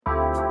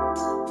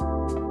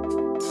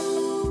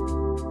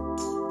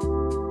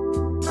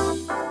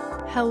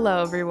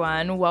Hello,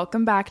 everyone.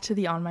 Welcome back to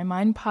the On My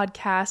Mind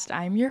podcast.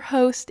 I'm your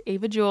host,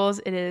 Ava Jules.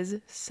 It is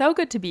so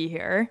good to be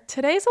here.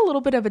 Today's a little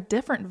bit of a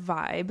different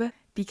vibe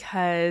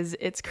because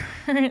it's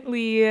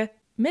currently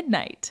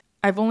midnight.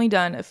 I've only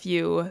done a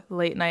few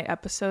late night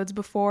episodes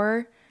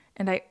before,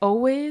 and I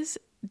always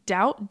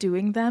doubt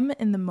doing them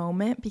in the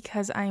moment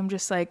because I am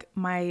just like,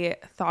 my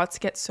thoughts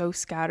get so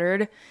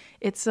scattered.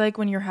 It's like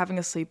when you're having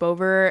a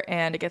sleepover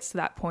and it gets to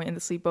that point in the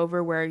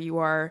sleepover where you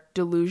are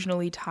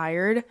delusionally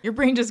tired. Your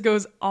brain just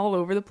goes all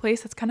over the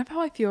place. That's kind of how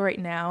I feel right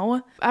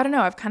now. I don't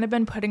know. I've kind of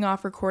been putting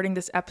off recording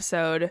this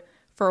episode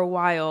for a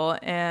while,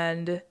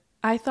 and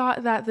I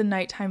thought that the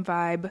nighttime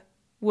vibe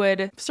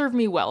would serve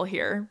me well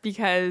here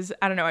because,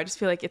 I don't know, I just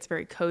feel like it's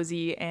very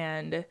cozy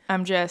and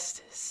I'm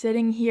just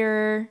sitting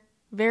here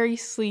very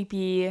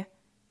sleepy,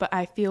 but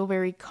I feel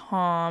very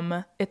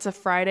calm. It's a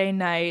Friday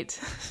night.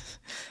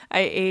 I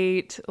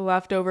ate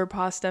leftover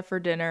pasta for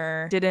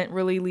dinner. Didn't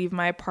really leave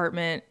my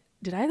apartment.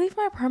 Did I leave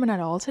my apartment at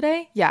all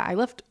today? Yeah, I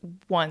left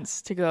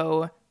once to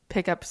go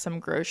pick up some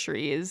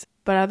groceries.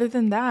 But other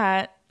than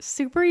that,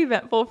 super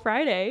eventful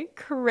Friday.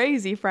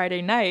 Crazy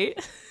Friday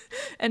night.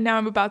 And now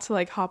I'm about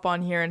to hop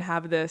on here and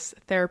have this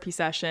therapy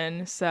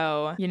session.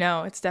 So,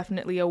 it's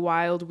definitely a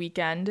wild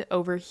weekend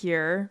over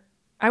here.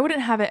 I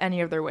wouldn't have it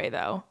any other way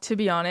though. To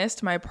be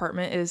honest, my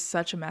apartment is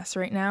such a mess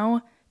right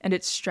now and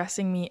it's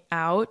stressing me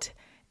out.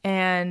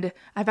 And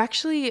I've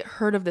actually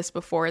heard of this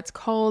before. It's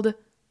called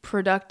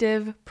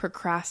productive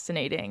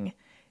procrastinating.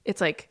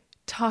 It's like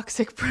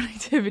toxic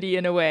productivity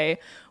in a way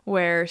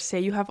where,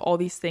 say you have all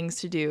these things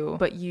to do,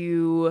 but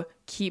you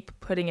keep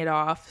putting it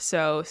off.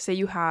 So say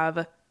you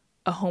have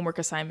a homework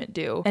assignment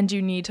due and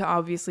you need to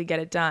obviously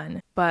get it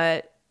done.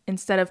 But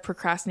instead of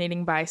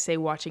procrastinating by, say,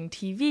 watching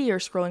TV or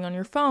scrolling on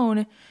your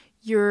phone,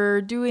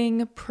 you're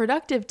doing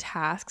productive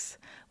tasks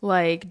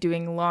like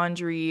doing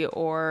laundry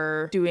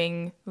or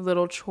doing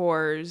little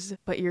chores,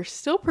 but you're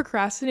still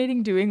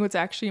procrastinating doing what's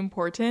actually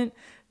important.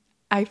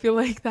 I feel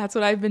like that's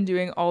what I've been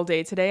doing all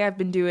day today. I've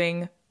been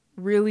doing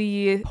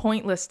really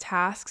pointless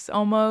tasks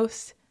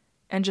almost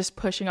and just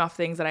pushing off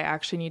things that I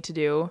actually need to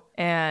do.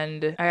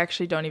 And I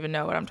actually don't even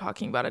know what I'm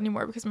talking about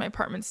anymore because my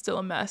apartment's still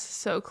a mess.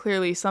 So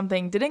clearly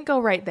something didn't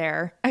go right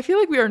there. I feel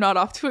like we are not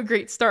off to a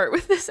great start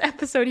with this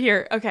episode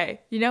here.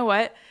 Okay, you know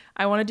what?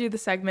 I want to do the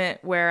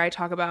segment where I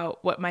talk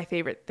about what my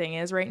favorite thing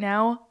is right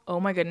now. Oh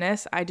my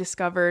goodness, I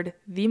discovered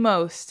the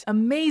most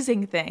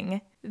amazing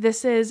thing.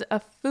 This is a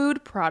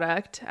food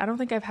product. I don't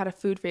think I've had a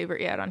food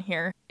favorite yet on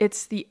here.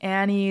 It's the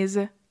Annie's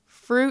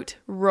fruit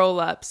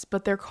roll-ups,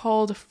 but they're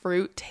called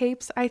fruit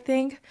tapes, I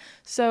think.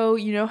 So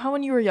you know how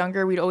when you were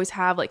younger, we'd always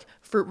have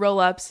fruit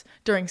roll-ups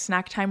during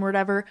snack time or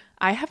whatever?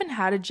 I haven't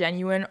had a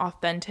genuine,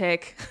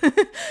 authentic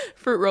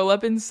fruit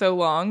roll-up in so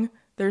long.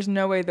 There's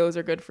no way those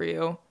are good for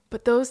you.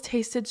 But those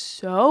tasted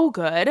so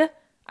good.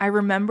 I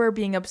remember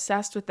being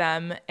obsessed with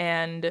them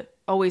and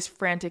always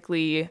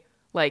frantically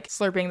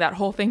slurping that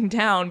whole thing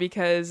down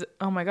because,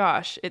 oh my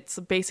gosh, it's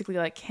basically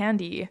like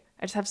candy.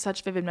 I just have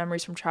such vivid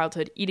memories from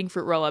childhood eating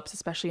fruit roll-ups,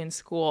 especially in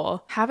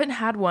school. Haven't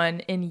had one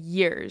in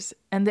years.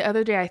 And the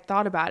other day I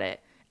thought about it.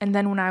 And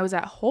then when I was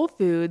at Whole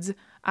Foods,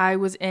 I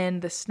was in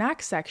the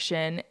snack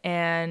section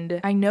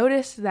and I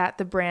noticed that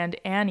the brand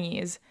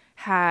Annie's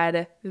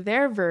had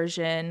their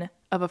version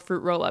of a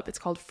fruit roll-up. It's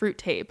called Fruit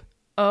Tape.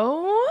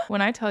 Oh,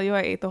 when I tell you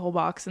I ate the whole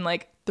box in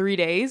 3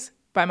 days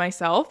by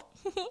myself,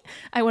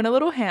 I went a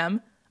little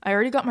ham. I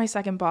already got my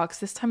second box.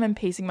 This time I'm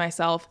pacing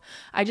myself.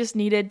 I just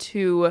needed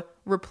to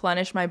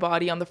replenish my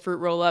body on the fruit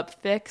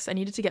roll-up fix. I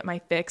needed to get my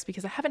fix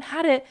because I haven't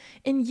had it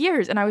in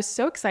years and I was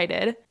so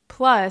excited.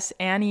 Plus,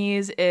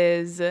 Annie's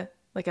is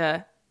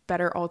a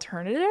better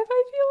alternative,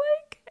 I feel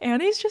like.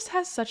 Annie's just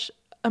has such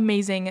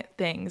amazing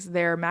things.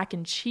 Their mac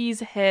and cheese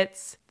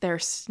hits, their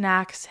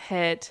snacks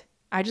hit.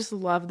 I just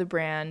love the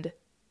brand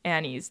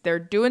Annie's. They're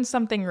doing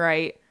something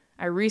right.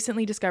 I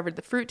recently discovered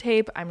the fruit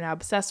tape. I'm now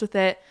obsessed with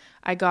it.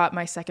 I got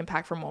my second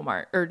pack from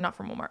Walmart, or not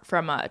from Walmart,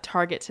 from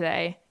Target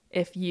today.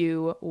 If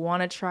you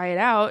want to try it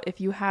out, if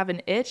you have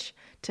an itch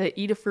to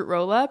eat a fruit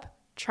roll-up,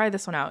 try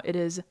this one out. It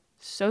is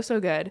so,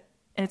 so good.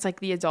 And it's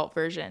the adult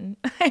version,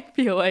 I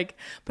feel like.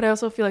 But I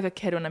also feel like a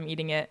kid when I'm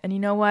eating it. And you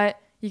know what?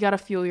 You gotta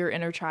fuel your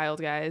inner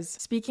child, guys.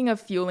 Speaking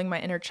of fueling my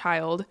inner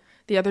child,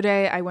 the other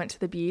day I went to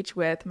the beach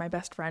with my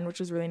best friend,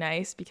 which was really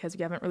nice because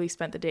we haven't really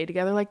spent the day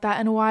together like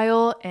that in a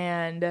while.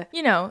 And,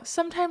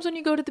 sometimes when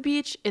you go to the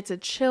beach, it's a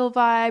chill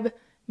vibe.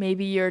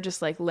 Maybe you're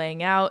just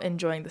laying out,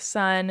 enjoying the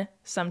sun.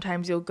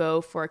 Sometimes you'll go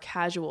for a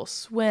casual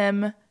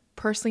swim.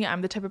 Personally,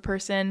 I'm the type of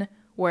person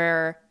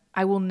where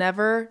I will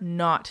never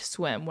not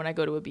swim when I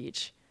go to a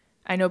beach.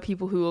 I know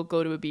people who will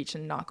go to a beach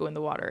and not go in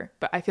the water,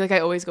 but I feel like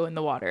I always go in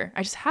the water.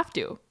 I just have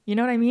to. You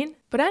know what I mean?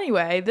 But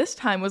anyway, this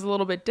time was a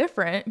little bit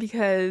different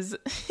because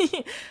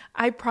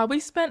I probably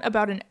spent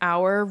about an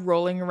hour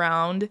rolling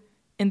around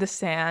in the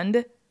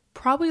sand,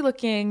 probably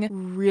looking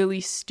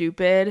really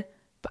stupid,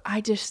 but I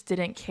just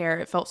didn't care.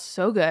 It felt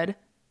so good.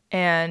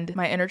 And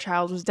my inner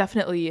child was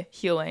definitely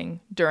healing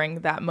during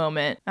that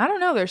moment. I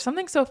don't know. There's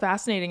something so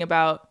fascinating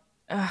about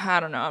I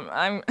don't know.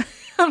 I'm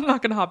I'm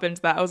not gonna hop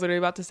into that. I was literally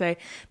about to say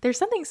there's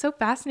something so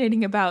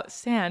fascinating about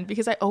sand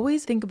because I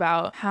always think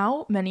about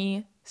how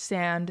many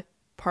sand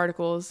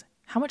particles,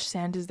 how much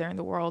sand is there in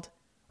the world?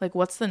 Like,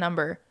 what's the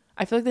number?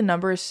 I feel like the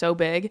number is so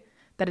big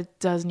that it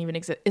doesn't even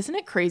exist. Isn't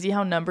it crazy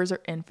how numbers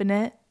are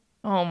infinite?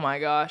 Oh my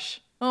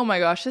gosh. Oh my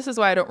gosh, this is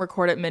why I don't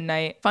record at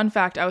midnight. Fun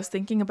fact, I was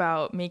thinking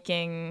about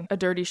making a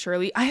Dirty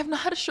Shirley. I have not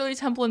had a Shirley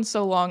Temple in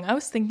so long. I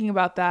was thinking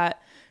about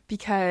that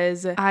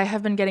because I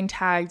have been getting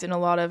tagged in a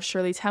lot of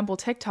Shirley Temple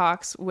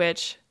TikToks,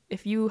 which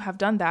if you have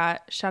done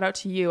that, shout out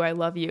to you. I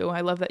love you.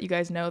 I love that you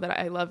guys know that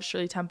I love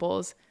Shirley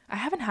Temples. I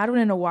haven't had one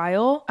in a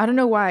while. I don't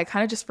know why. I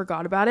kind of just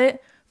forgot about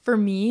it. For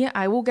me,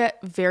 I will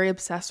get very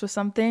obsessed with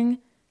something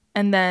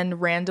and then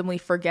randomly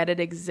forget it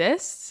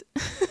exists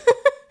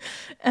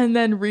and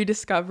then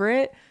rediscover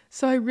it.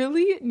 So I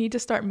really need to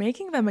start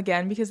making them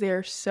again because they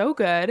are so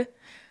good.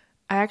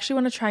 I actually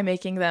want to try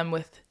making them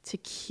with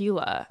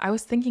tequila. I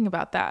was thinking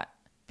about that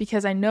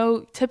because I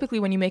know typically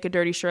when you make a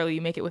Dirty Shirley,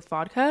 you make it with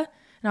vodka.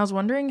 And I was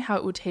wondering how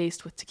it would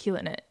taste with tequila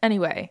in it.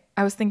 Anyway,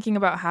 I was thinking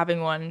about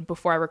having one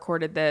before I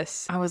recorded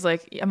this. I was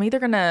like, I'm either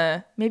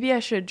gonna, maybe I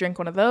should drink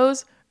one of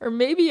those or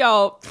maybe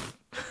I'll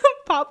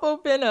pop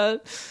open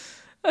a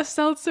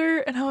seltzer.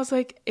 And I was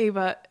like,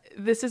 Ava,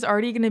 this is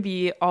already going to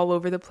be all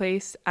over the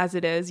place as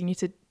it is. You need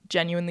to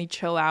genuinely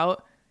chill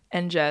out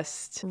and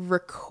just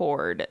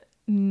record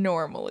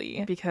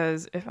normally.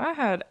 Because if I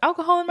had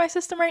alcohol in my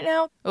system right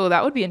now, oh,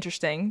 that would be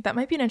interesting. That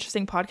might be an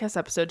interesting podcast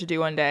episode to do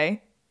one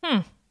day.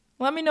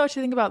 Let me know what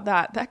you think about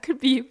that. That could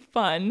be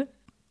fun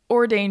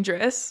or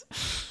dangerous.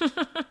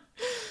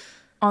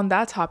 On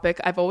that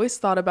topic, I've always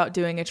thought about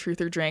doing a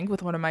truth or drink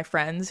with one of my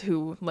friends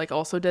who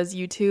also does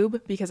YouTube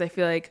because I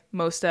feel like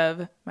most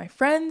of my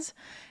friends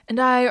and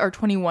I are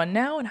 21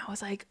 now. And I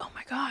was like, oh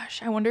my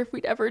gosh, I wonder if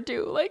we'd ever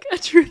do a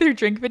truth or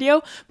drink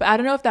video. But I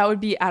don't know if that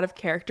would be out of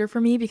character for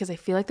me because I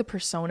feel like I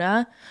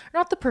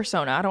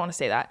don't want to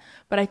say that,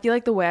 but I feel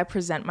like the way I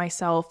present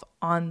myself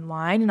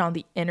online and on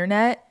the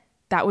internet,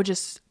 I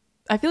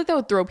feel like that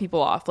would throw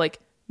people off. Like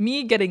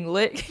me getting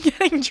lit,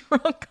 getting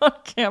drunk on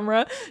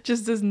camera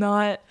just does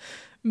not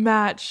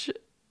match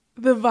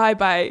the vibe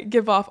I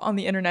give off on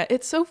the internet.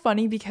 It's so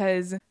funny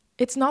because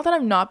it's not that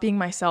I'm not being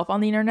myself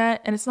on the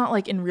internet, and it's not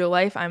like in real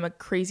life I'm a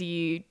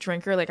crazy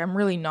drinker. Like I'm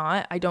really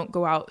not. I don't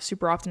go out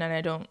super often and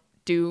I don't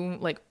do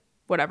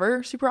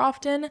whatever super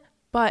often.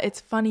 But it's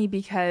funny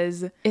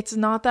because it's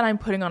not that I'm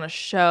putting on a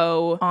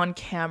show on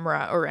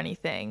camera or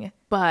anything.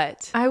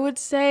 But I would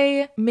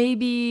say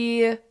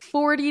maybe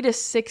 40 to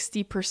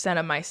 60%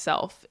 of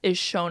myself is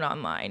shown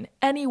online.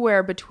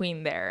 Anywhere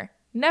between there.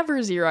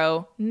 Never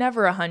 0,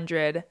 never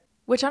 100,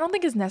 which I don't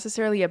think is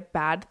necessarily a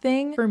bad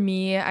thing. For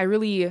me, I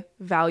really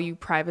value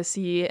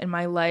privacy in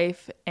my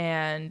life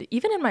and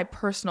even in my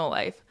personal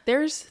life.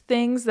 There's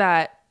things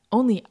that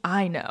only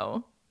I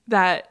know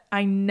that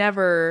I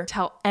never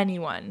tell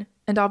anyone.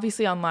 And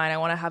obviously online, I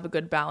want to have a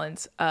good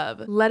balance of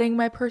letting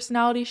my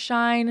personality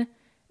shine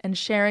and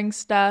sharing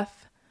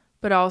stuff,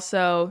 but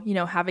also,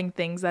 having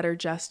things that are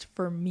just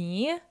for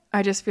me.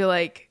 I just feel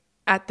like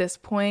at this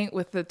point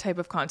with the type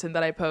of content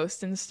that I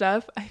post and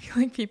stuff, I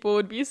feel like people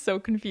would be so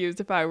confused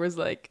if I was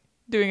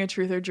doing a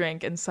truth or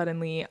drink and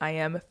suddenly I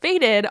am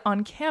faded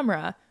on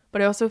camera.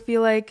 But I also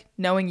feel like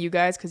knowing you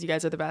guys, because you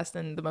guys are the best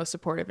and the most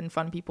supportive and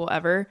fun people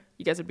ever,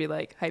 you guys would be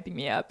hyping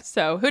me up.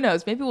 So who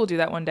knows? Maybe we'll do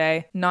that one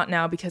day. Not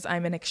now because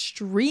I'm an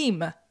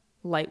extreme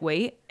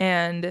lightweight.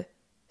 And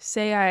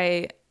say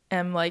I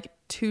am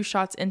 2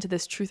 shots into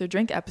this truth or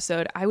drink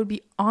episode, I would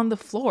be on the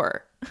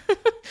floor.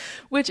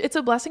 Which it's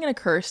a blessing and a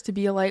curse to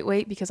be a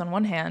lightweight because on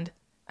one hand,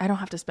 I don't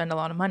have to spend a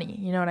lot of money.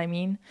 You know what I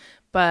mean?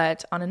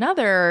 But on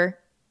another,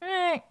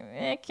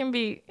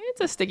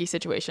 it's a sticky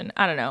situation.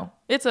 I don't know.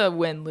 It's a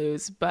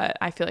win-lose, but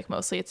I feel like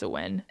mostly it's a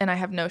win. And I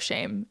have no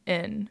shame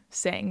in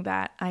saying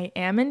that I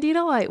am indeed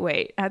a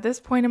lightweight. At this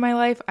point in my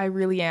life, I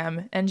really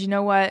am. And you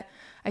know what?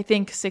 I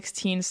think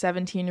 16,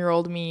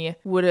 17-year-old me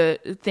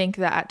would think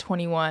that at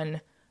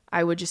 21,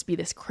 I would just be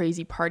this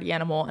crazy party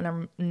animal, and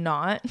I'm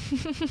not.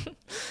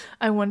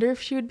 I wonder if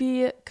she would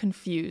be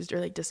confused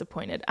or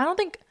disappointed.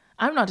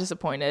 I'm not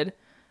disappointed.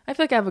 I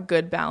feel like I have a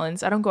good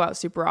balance. I don't go out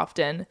super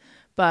often,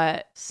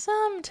 but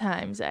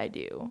sometimes I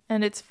do,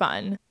 and it's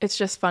fun. It's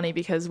just funny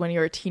because when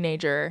you're a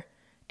teenager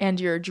and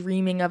you're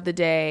dreaming of the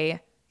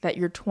day that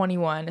you're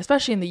 21,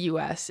 especially in the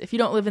US. If you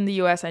don't live in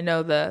the US, I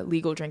know the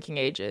legal drinking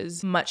age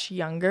is much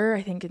younger.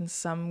 I think in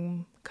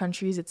some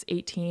countries it's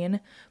 18.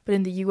 But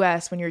in the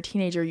US, when you're a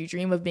teenager, you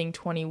dream of being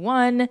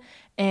 21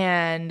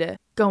 and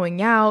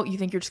going out. You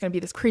think you're just going to be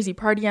this crazy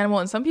party animal.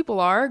 And some people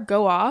are.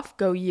 Go off.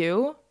 Go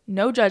you.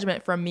 No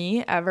judgment from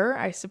me ever.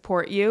 I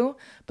support you.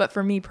 But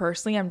for me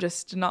personally, I'm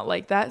just not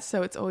like that.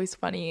 So it's always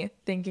funny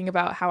thinking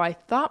about how I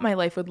thought my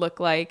life would look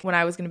like when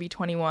I was going to be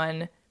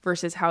 21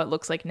 versus how it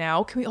looks like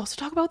now. Can we also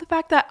talk about the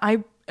fact that I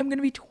am going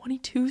to be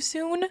 22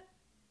 soon?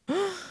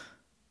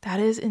 That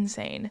is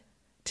insane.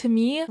 To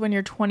me, when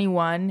you're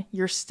 21,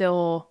 you're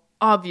still,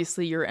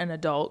 obviously you're an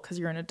adult because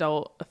you're an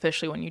adult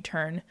officially when you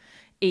turn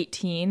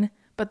 18.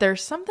 But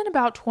there's something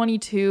about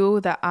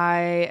 22 that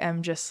I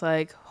am just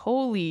like,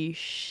 holy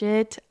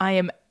shit, I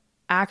am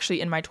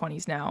actually in my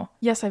 20s now.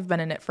 Yes, I've been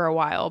in it for a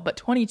while, but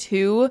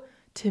 22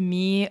 to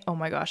me, oh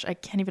my gosh, I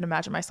can't even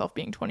imagine myself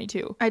being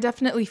 22. I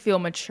definitely feel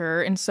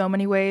mature in so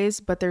many ways,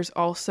 but there's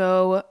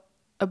also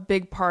a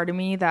big part of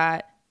me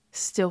that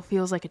still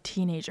feels like a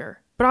teenager.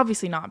 But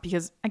obviously not,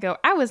 because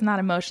I was not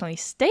emotionally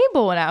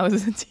stable when I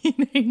was a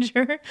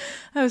teenager.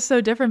 I was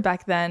so different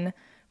back then.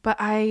 But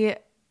I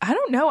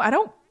don't know. I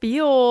don't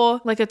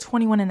feel like a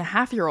 21 and a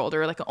half year old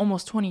or like an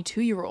almost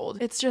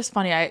 22-year-old. It's just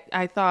funny.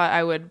 I thought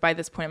I would, by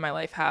this point in my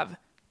life, have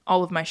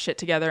all of my shit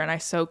together, and I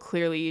so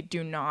clearly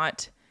do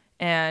not.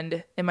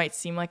 And it might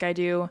seem like I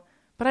do,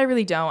 but I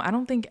really don't. I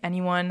don't think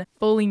anyone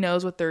fully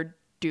knows what they're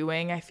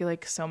doing. I feel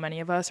like so many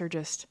of us are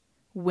just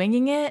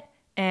winging it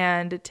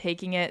and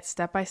taking it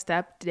step by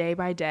step, day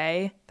by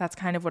day. That's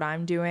kind of what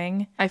I'm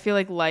doing. I feel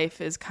like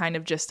life is kind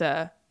of just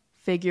a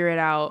figure it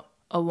out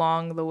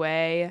along the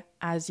way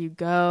as you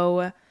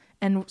go.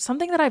 And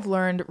something that I've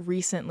learned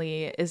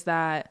recently is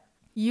that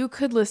you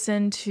could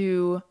listen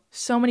to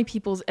so many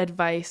people's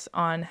advice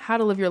on how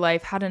to live your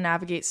life, how to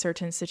navigate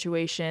certain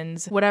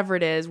situations, whatever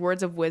it is,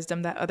 words of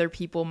wisdom that other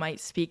people might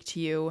speak to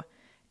you.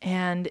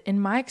 And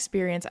in my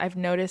experience, I've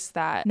noticed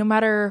that no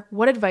matter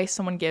what advice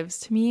someone gives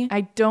to me,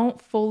 I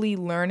don't fully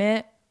learn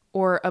it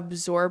or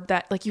absorb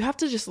that. Like, you have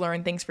to just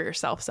learn things for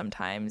yourself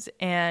sometimes.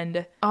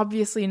 And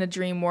obviously in a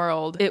dream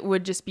world, it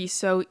would just be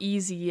so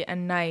easy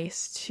and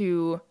nice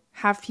to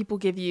have people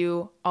give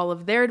you all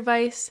of their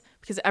advice,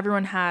 because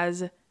everyone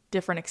has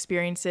different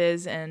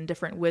experiences and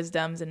different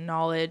wisdoms and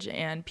knowledge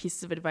and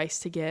pieces of advice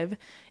to give.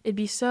 It'd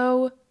be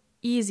so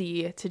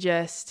easy to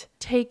just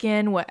take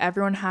in what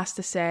everyone has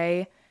to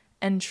say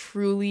and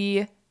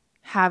truly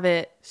have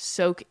it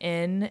soak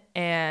in,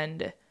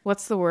 and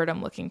what's the word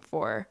I'm looking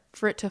for?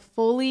 For it to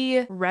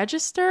fully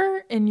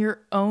register in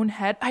your own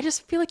head. I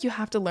just feel like you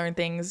have to learn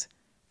things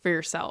for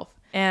yourself.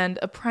 And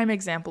a prime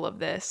example of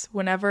this,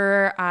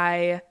 whenever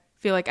I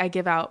feel like I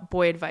give out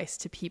boy advice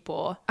to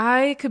people,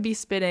 I could be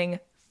spitting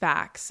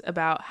facts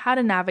about how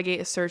to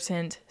navigate a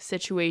certain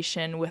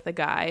situation with a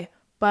guy,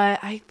 but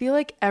I feel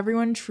like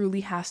everyone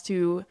truly has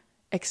to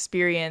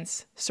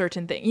experience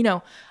certain things. You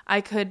know,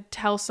 I could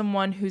tell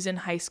someone who's in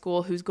high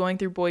school, who's going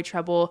through boy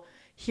trouble,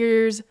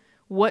 here's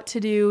what to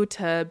do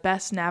to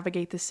best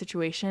navigate this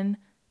situation.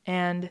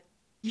 And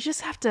you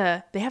just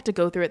they have to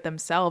go through it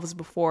themselves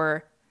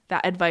before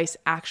that advice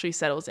actually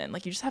settles in.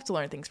 Like, you just have to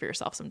learn things for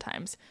yourself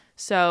sometimes.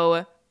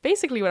 So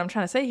basically what I'm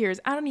trying to say here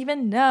is I don't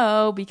even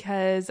know,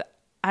 because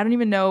I don't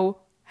even know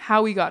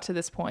how we got to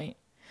this point.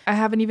 I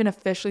haven't even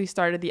officially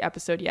started the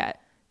episode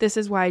yet. This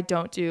is why I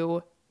don't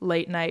do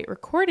late night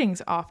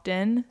recordings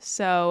often.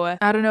 So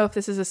I don't know if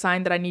this is a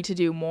sign that I need to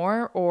do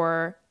more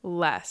or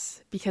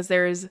less, because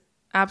there is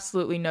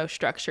absolutely no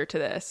structure to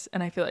this.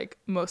 And I feel like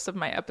most of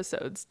my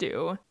episodes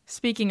do.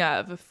 Speaking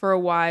of, for a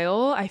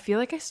while, I feel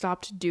like I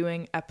stopped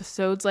doing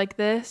episodes like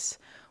this.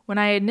 When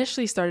I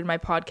initially started my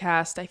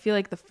podcast, I feel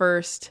like the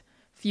first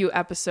few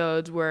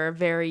episodes were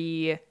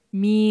very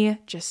me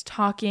just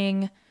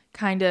talking,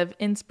 kind of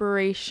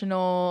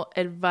inspirational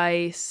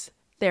advice,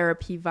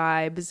 therapy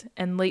vibes.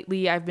 And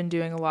lately I've been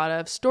doing a lot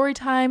of story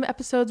time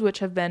episodes, which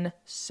have been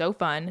so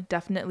fun,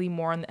 definitely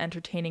more on the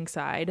entertaining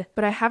side.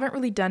 But I haven't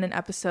really done an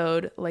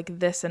episode like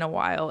this in a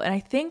while. And I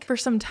think for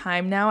some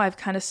time now I've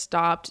kind of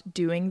stopped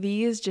doing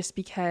these just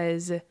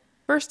because,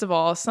 first of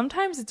all,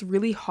 sometimes it's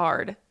really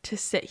hard to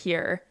sit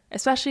here,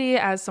 especially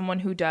as someone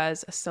who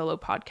does a solo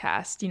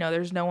podcast. You know,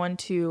 there's no one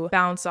to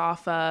bounce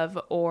off of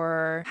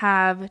or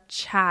have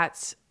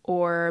chats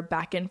or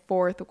back and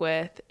forth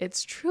with.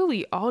 It's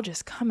truly all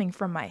just coming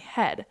from my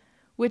head,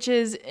 which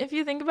is, if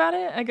you think about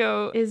it, I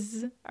go,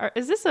 is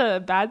this a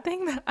bad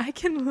thing that I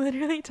can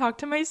literally talk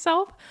to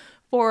myself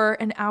for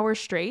an hour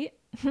straight?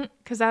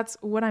 Because that's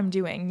what I'm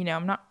doing. You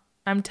know,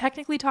 I'm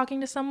technically talking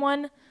to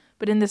someone,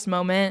 but in this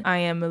moment, I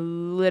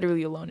am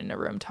literally alone in a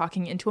room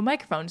talking into a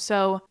microphone.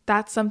 So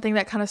that's something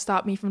that kind of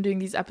stopped me from doing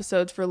these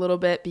episodes for a little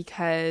bit,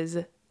 because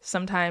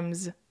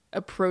sometimes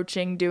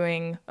approaching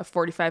doing a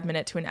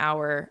 45-minute to an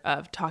hour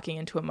of talking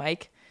into a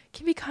mic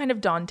can be kind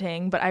of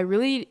daunting, but I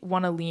really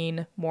want to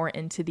lean more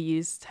into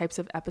these types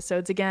of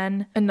episodes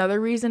again. Another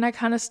reason I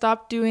kind of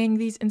stopped doing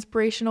these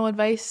inspirational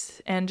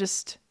advice and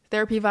just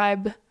therapy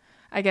vibe,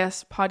 I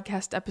guess,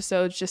 podcast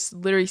episodes, just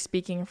literally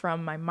speaking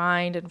from my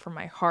mind and from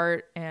my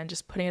heart and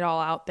just putting it all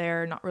out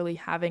there, not really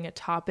having a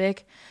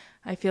topic.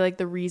 I feel like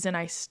the reason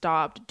I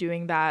stopped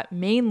doing that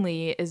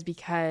mainly is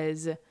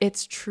because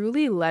it's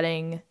truly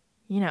letting,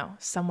 you know,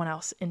 someone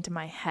else into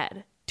my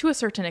head. To a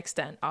certain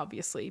extent,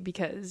 obviously,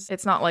 because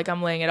it's not like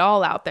I'm laying it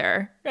all out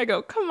there. I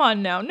go, come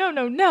on now,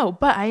 no.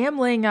 But I am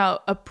laying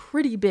out a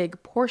pretty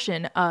big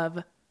portion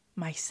of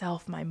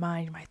myself, my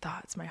mind, my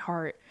thoughts, my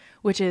heart,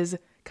 which is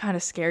kind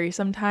of scary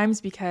sometimes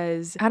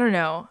because, I don't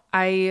know,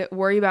 I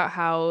worry about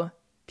how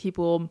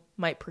people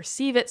might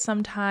perceive it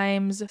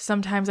sometimes.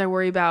 Sometimes I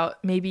worry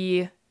about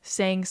maybe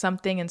saying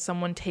something and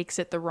someone takes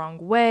it the wrong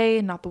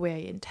way, not the way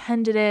I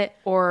intended it,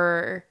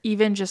 or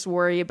even just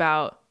worry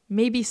about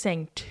maybe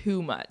saying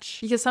too much,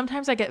 because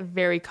sometimes I get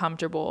very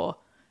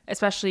comfortable,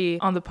 especially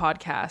on the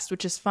podcast,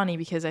 which is funny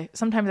because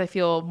sometimes I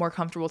feel more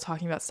comfortable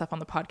talking about stuff on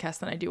the podcast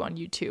than I do on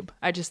YouTube.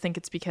 I just think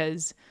it's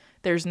because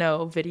there's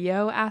no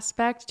video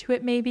aspect to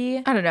it,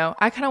 maybe. I don't know.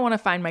 I kind of want to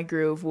find my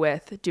groove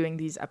with doing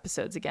these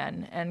episodes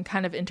again and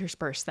kind of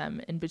intersperse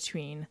them in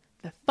between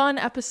the fun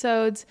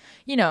episodes.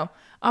 You know,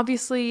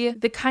 obviously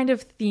the kind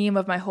of theme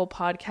of my whole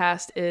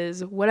podcast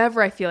is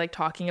whatever I feel like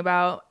talking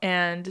about.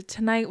 And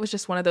tonight was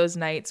just one of those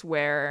nights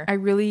where I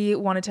really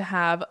wanted to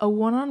have a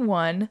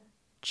one-on-one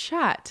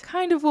chat,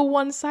 kind of a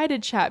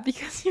one-sided chat,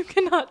 because you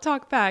cannot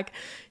talk back.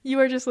 You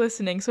are just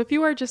listening. So if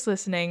you are just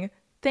listening,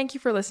 thank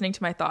you for listening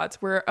to my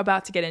thoughts. We're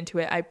about to get into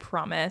it, I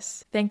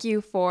promise. Thank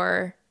you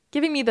for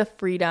giving me the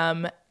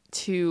freedom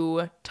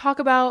to talk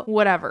about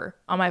whatever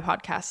on my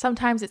podcast.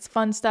 Sometimes it's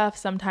fun stuff.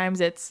 Sometimes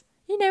it's,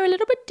 a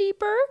little bit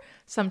deeper.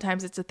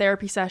 Sometimes it's a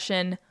therapy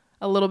session,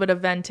 a little bit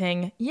of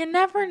venting. You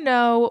never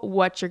know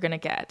what you're going to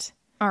get.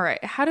 All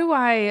right, how do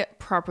I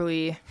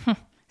properly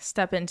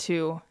step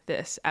into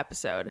this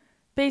episode?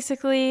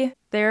 Basically,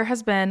 there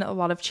has been a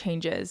lot of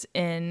changes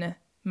in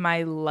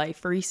my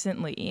life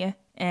recently,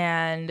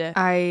 and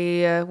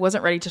I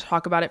wasn't ready to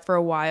talk about it for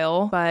a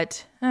while,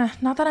 but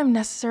not that I'm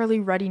necessarily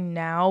ready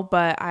now,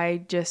 but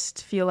I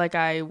just feel like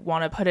I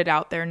want to put it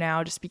out there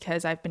now just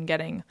because I've been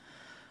getting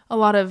a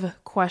lot of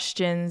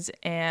questions,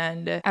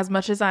 and as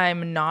much as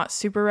I'm not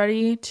super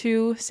ready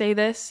to say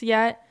this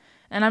yet,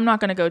 and I'm not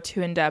going to go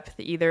too in depth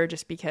either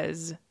just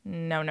because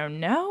no,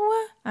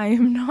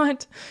 I'm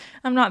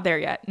not there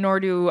yet, nor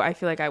do I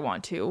feel like I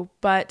want to,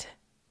 but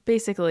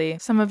basically,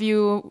 some of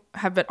you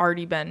have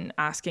already been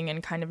asking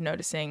and kind of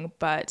noticing,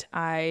 but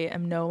I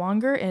am no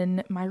longer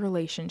in my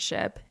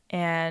relationship,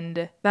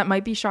 and that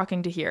might be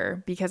shocking to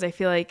hear because I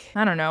feel like,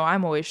 I don't know,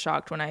 I'm always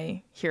shocked when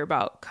I hear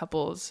about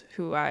couples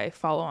who I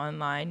follow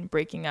online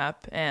breaking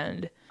up,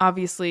 and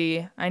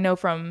obviously, I know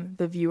from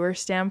the viewer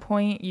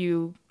standpoint,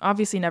 you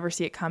obviously never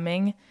see it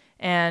coming,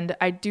 and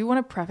I do want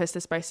to preface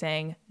this by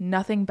saying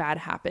nothing bad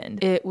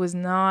happened. It was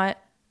not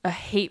a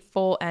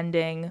hateful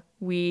ending.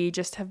 We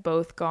just have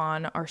both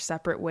gone our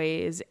separate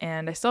ways,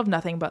 and I still have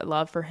nothing but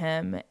love for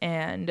him,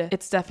 and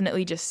it's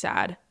definitely just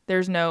sad.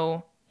 There's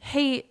no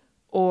hate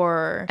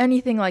or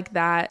anything like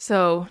that,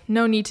 so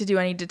no need to do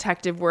any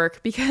detective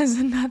work because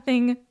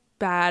nothing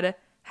bad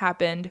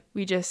happened.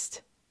 We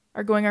just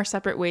are going our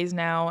separate ways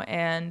now,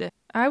 and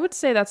I would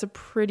say that's a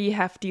pretty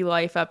hefty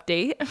life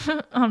update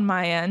on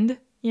my end.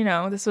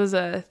 This was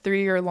a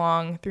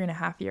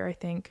 3.5 year, I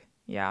think.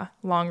 Yeah,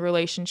 long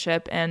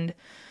relationship, and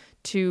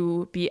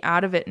to be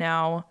out of it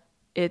now,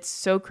 it's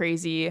so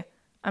crazy.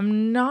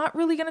 I'm not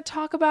really going to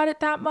talk about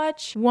it that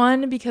much.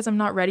 One, because I'm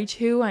not ready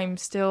to. I'm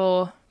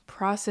still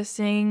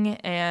processing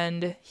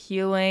and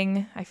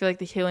healing. I feel like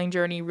the healing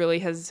journey really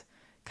has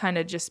kind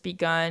of just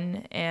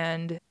begun,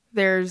 and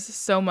there's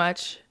so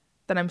much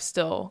that I'm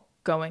still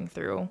going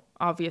through,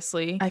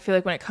 obviously. I feel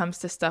like when it comes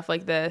to stuff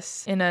like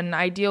this, in an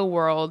ideal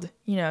world,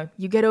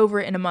 you get over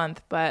it in a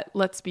month, but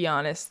let's be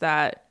honest,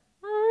 that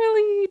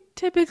really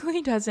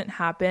typically doesn't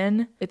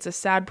happen. It's a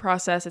sad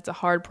process. It's a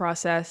hard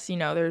process.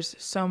 There's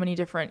so many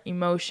different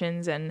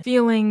emotions and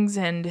feelings,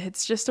 and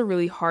it's just a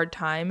really hard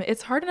time.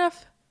 It's hard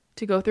enough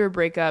to go through a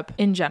breakup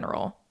in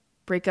general.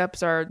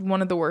 Breakups are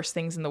one of the worst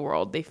things in the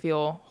world. They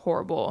feel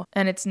horrible,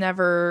 and it's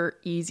never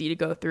easy to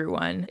go through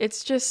one.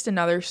 It's just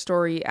another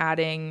story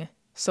adding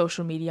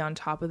social media on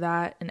top of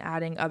that and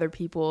adding other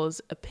people's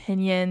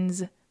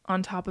opinions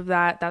on top of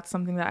that. That's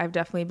something that I've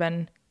definitely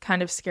been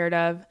kind of scared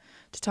of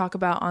to talk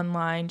about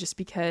online, just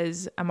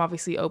because I'm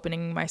obviously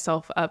opening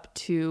myself up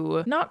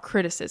to not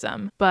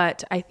criticism,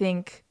 but I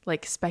think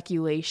like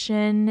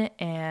speculation,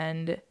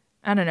 and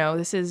I don't know,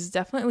 this is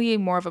definitely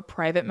more of a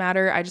private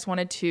matter. I just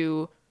wanted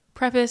to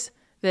preface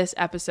this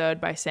episode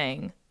by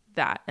saying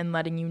that and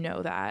letting you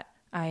know that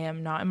I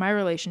am not in my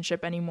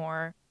relationship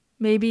anymore.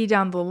 Maybe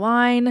down the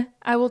line,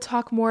 I will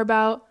talk more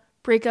about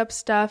breakup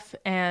stuff,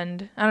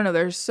 and I don't know,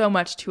 there's so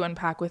much to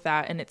unpack with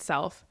that in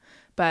itself.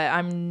 But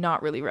I'm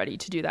not really ready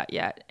to do that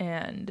yet.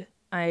 And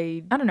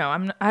I don't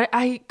know,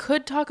 I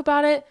could talk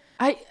about it.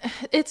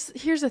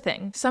 Here's the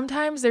thing.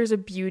 Sometimes there's a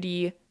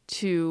beauty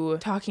to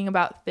talking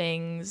about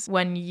things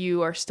when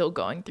you are still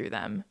going through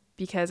them.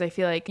 Because I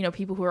feel like,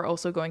 people who are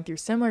also going through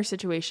similar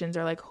situations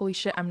are like, holy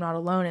shit, I'm not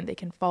alone. And they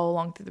can follow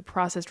along through the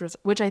process,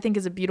 which I think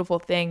is a beautiful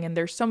thing. And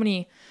there's so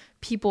many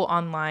people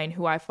online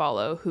who I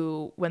follow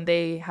who, when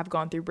they have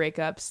gone through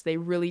breakups, they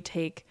really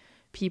take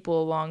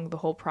people along the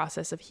whole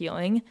process of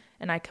healing,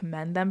 and I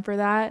commend them for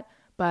that.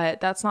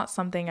 But that's not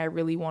something I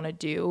really want to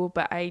do.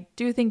 But I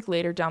do think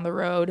later down the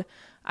road,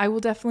 I will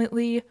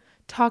definitely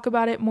talk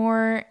about it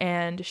more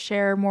and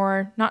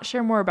not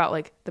share more about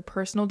like the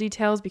personal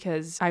details,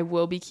 because I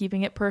will be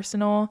keeping it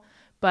personal,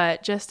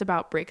 but just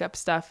about breakup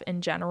stuff in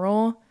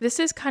general. This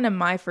is kind of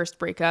my first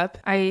breakup.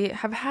 I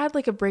have had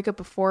like a breakup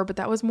before, but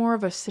that was more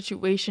of a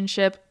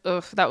situationship.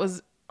 That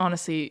was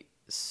honestly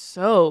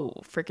so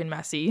freaking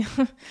messy.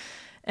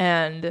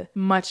 And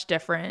much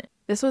different.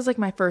 This was like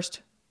my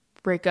first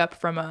breakup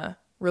from a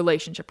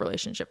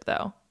relationship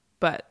though.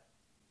 But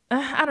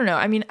I don't know.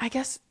 I mean, I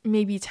guess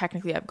maybe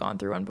technically I've gone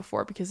through one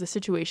before because the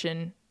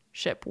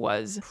situationship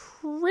was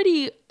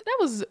that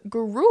was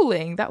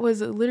grueling. That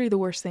was literally the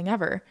worst thing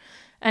ever.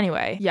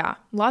 Anyway, yeah,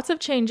 lots of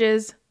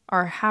changes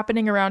are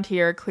happening around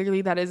here.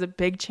 Clearly that is a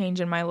big change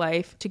in my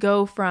life to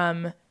go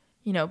from,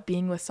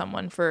 being with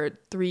someone for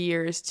 3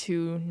 years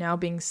to now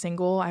being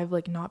single. I've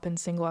not been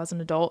single as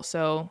an adult.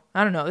 So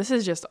I don't know. This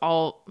is just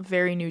all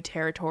very new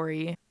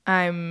territory.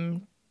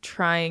 I'm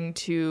trying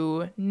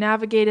to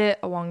navigate it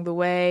along the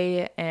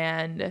way.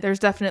 And there's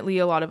definitely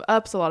a lot of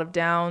ups, a lot of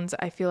downs.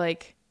 I feel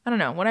like, I don't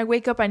know, when I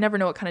wake up, I never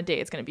know what kind of day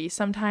it's going to be.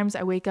 Sometimes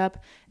I wake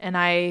up and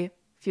I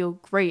feel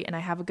great and I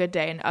have a good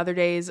day, and other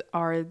days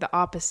are the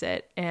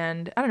opposite.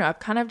 And I don't know, I've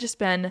kind of just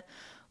been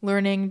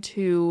learning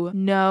to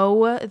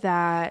know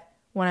that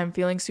when I'm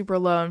feeling super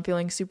low and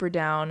feeling super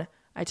down,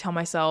 I tell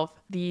myself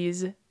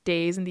these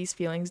days and these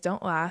feelings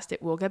don't last.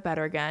 It will get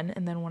better again.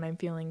 And then when I'm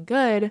feeling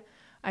good,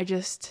 I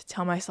just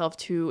tell myself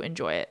to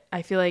enjoy it.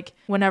 I feel like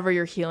whenever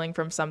you're healing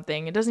from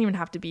something, it doesn't even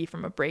have to be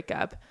from a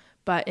breakup,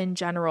 but in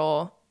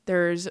general,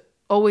 there's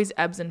always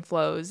ebbs and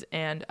flows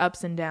and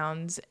ups and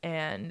downs.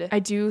 And I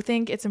do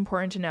think it's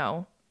important to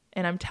know,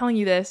 and I'm telling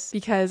you this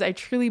because I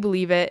truly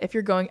believe it. I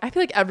feel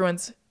like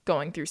everyone's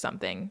going through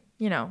something,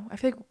 I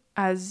feel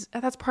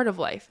like that's part of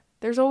life.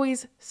 There's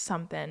always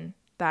something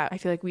that I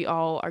feel like we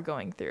all are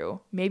going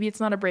through. Maybe it's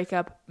not a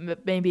breakup,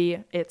 but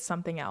maybe it's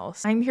something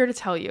else. I'm here to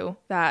tell you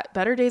that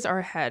better days are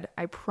ahead.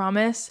 I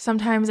promise.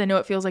 Sometimes I know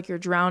it feels like you're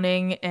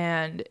drowning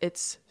and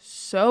it's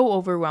so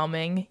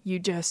overwhelming. You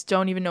just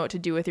don't even know what to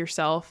do with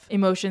yourself.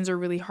 Emotions are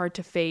really hard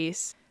to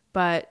face,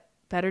 but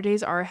better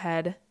days are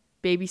ahead.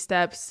 Baby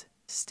steps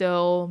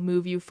still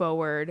move you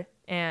forward.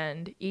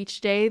 And each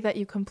day that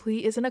you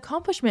complete is an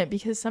accomplishment,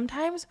 because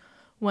sometimes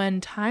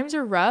when times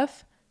are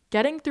rough,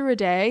 getting through a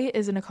day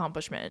is an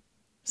accomplishment.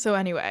 So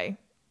anyway,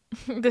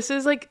 this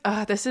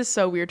is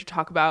so weird to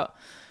talk about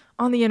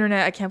on the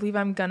internet. I can't believe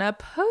I'm gonna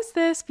post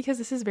this because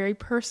this is very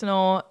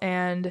personal,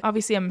 and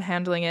obviously I'm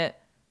handling it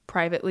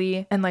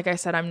privately. And like I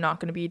said, I'm not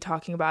gonna be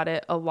talking about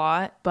it a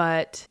lot,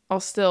 but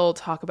I'll still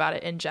talk about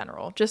it in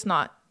general, just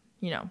not,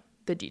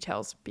 the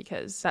details,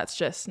 because that's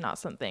just not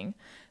something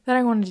that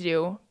I wanted to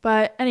do.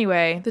 But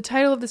anyway, the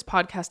title of this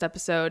podcast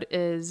episode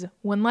is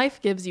When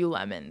Life Gives You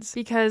Lemons,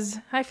 because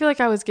I feel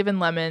like I was given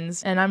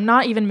lemons and I'm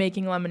not even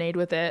making lemonade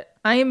with it.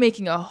 I am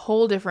making a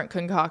whole different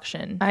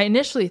concoction. I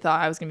initially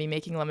thought I was going to be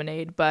making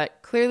lemonade, but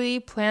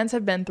clearly plans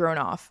have been thrown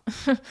off.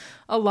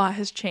 A lot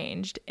has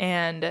changed,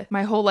 and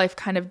my whole life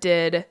kind of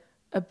did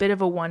a bit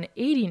of a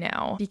 180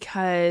 now,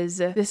 because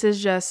this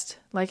is just,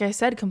 like I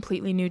said,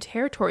 completely new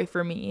territory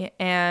for me.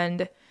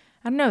 And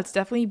I don't know, it's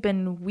definitely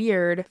been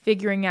weird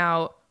figuring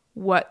out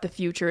what the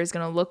future is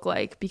going to look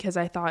like, because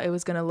I thought it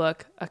was going to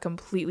look a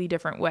completely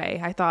different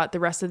way. I thought the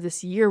rest of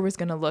this year was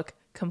going to look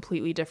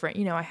completely different.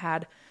 I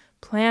had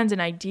plans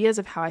and ideas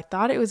of how I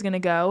thought it was going to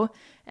go,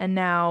 and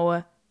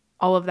now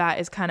all of that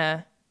is kind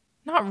of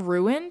not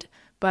ruined,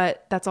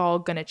 but that's all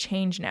going to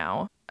change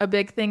now. A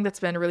big thing that's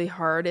been really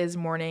hard is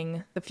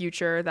mourning the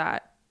future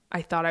that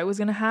I thought I was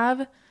going to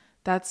have.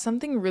 That's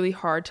something really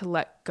hard to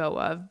let go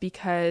of,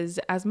 because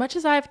as much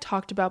as I've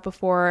talked about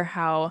before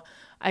how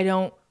I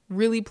don't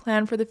really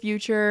plan for the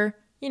future,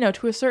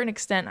 to a certain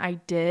extent I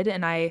did,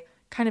 and I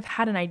kind of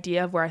had an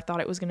idea of where I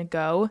thought it was going to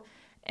go,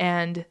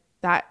 and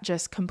that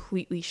just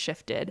completely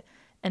shifted.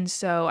 And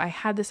so I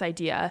had this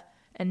idea,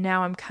 and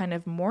now I'm kind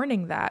of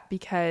mourning that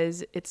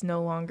because it's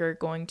no longer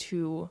going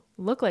to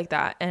look like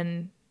that.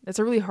 And it's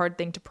a really hard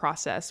thing to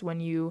process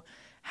when you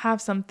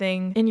have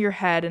something in your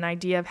head, an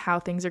idea of how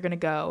things are going to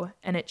go,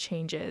 and it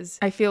changes.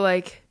 I feel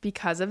like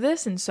because of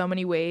this, in so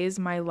many ways,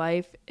 my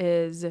life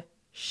is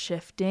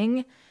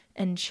shifting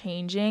and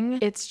changing.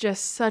 It's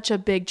just such a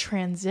big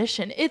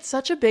transition. It's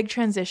such a big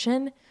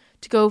transition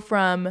to go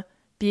from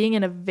being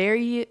in a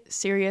very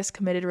serious,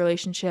 committed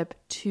relationship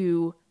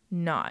to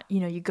not.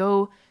 You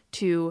go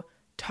to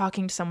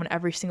talking to someone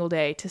every single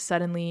day to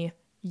suddenly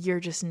you're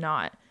just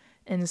not.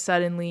 And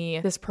suddenly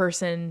this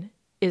person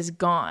is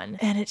gone.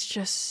 And it's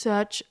just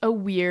such a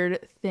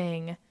weird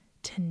thing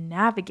to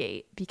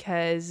navigate,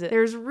 because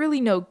there's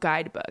really no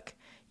guidebook.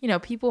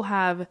 People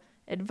have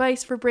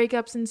advice for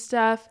breakups and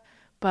stuff,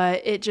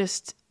 but it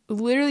just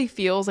literally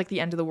feels like the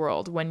end of the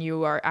world when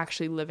you are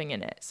actually living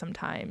in it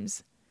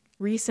sometimes.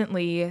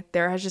 Recently,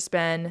 there has just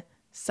been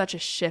such a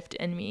shift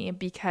in me,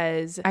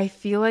 because I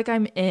feel like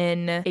I'm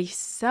in a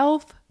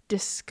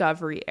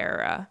self-discovery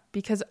era,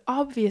 because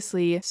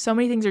obviously so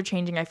many things are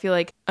changing. I feel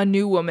like a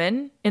new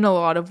woman in a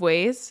lot of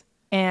ways.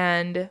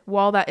 And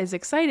while that is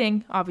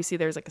exciting, obviously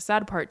there's a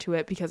sad part to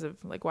it because of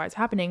why it's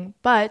happening,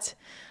 but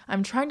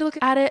I'm trying to look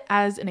at it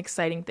as an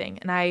exciting thing.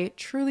 And I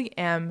truly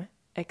am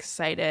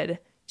excited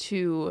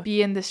to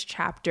be in this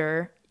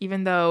chapter,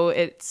 even though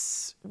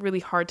it's really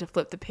hard to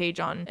flip the page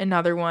on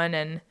another one,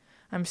 and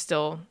I'm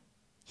still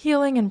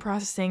healing and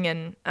processing,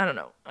 and I don't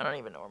know. I don't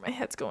even know where my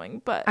head's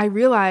going, but I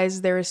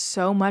realize there is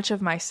so much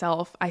of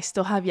myself I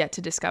still have yet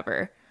to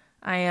discover.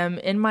 I am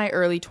in my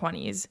early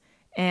 20s,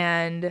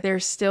 and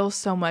there's still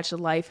so much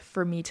life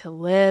for me to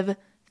live,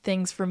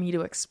 things for me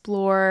to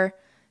explore,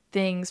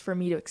 things for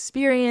me to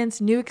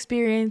experience, new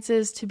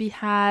experiences to be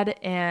had,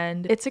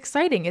 and it's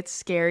exciting. It's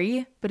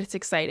scary, but it's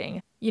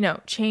exciting.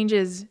 Change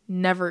is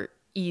never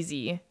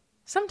easy.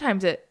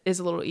 Sometimes it is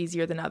a little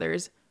easier than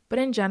others, but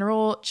in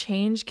general,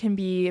 change can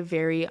be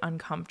very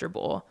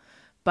uncomfortable.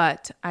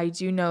 But I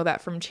do know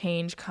that from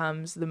change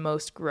comes the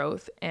most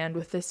growth. And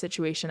with this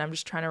situation, I'm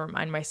just trying to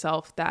remind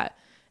myself that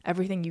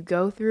everything you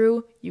go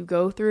through.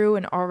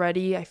 And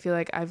already I feel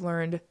like I've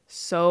learned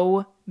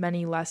so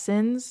many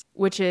lessons,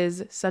 which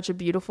is such a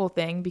beautiful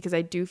thing because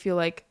I do feel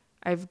like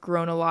I've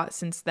grown a lot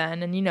since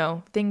then.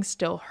 And, things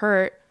still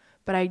hurt,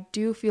 but I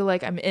do feel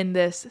like I'm in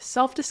this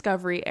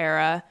self-discovery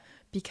era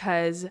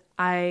because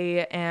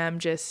I am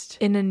just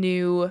in a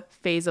new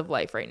phase of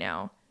life right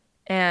now.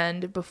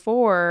 And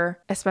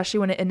before, especially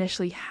when it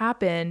initially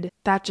happened,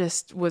 that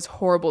just was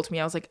horrible to me.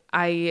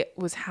 I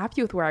was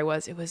happy with where I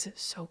was. It was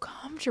so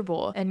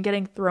comfortable. And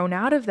getting thrown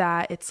out of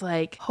that, it's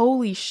like,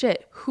 holy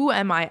shit, who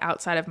am I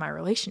outside of my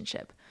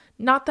relationship?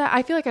 Not that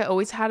I feel like I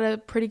always had a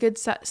pretty good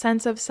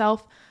sense of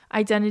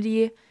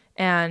self-identity,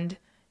 and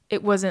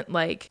it wasn't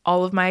like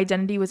all of my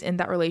identity was in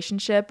that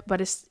relationship,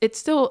 but it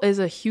still is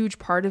a huge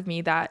part of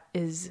me that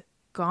is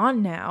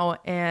gone now.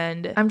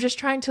 And I'm just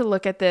trying to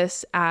look at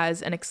this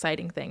as an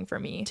exciting thing for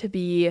me to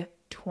be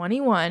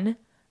 21.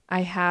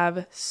 I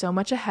have so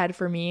much ahead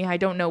for me. I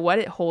don't know what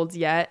it holds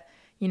yet.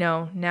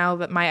 Now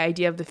that my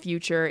idea of the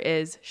future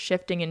is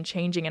shifting and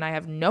changing, and I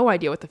have no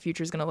idea what the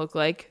future is going to look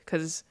like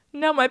because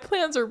now my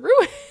plans are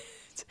ruined.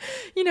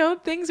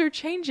 Things are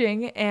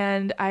changing,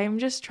 and I'm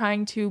just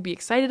trying to be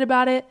excited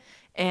about it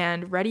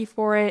and ready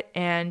for it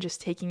and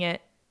just taking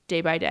it day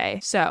by day.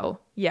 So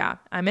yeah,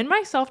 I'm in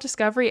my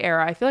self-discovery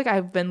era. I feel like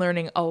I've been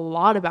learning a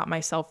lot about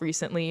myself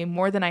recently,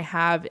 more than I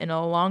have in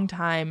a long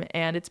time.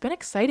 And it's been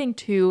exciting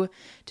to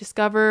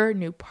discover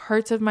new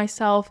parts of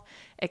myself,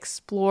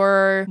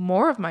 explore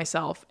more of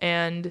myself,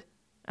 and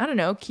I don't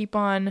know, keep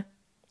on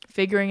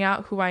figuring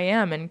out who I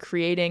am and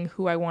creating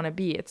who I want to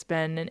be. It's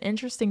been an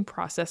interesting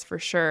process for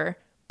sure,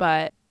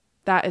 but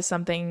that is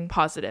something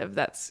positive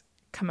that's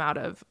come out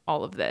of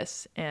all of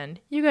this. And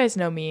you guys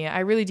know me, I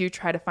really do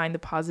try to find the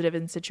positive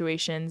in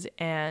situations,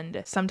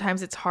 and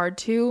sometimes it's hard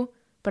to,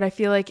 but I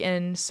feel like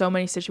in so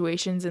many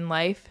situations in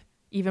life,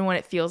 even when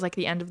it feels like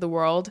the end of the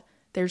world,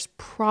 there's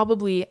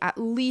probably at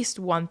least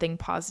one thing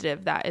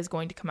positive that is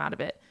going to come out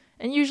of it.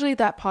 And usually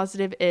that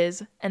positive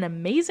is an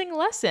amazing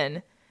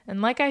lesson.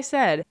 And like I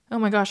said, oh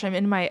my gosh, I'm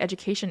in my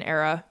education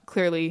era,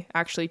 clearly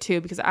actually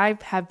too, because I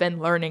have been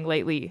learning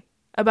lately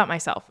about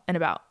myself and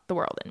about the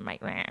world and my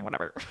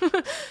whatever.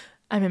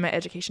 I'm in my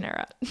education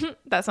era.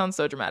 That sounds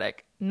so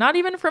dramatic. Not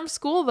even from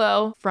school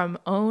though, from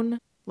own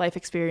life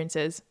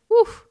experiences.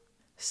 Woo.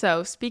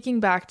 So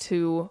speaking back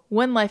to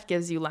when life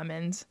gives you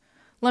lemons,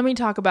 let me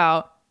talk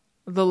about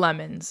the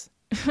lemons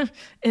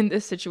in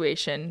this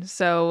situation.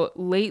 So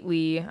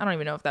lately, I don't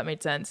even know if that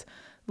made sense.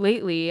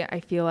 Lately, I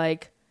feel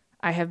like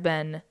I have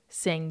been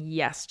saying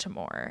yes to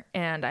more,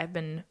 and I've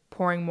been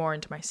pouring more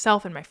into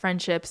myself and my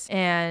friendships.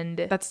 And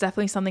that's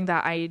definitely something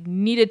that I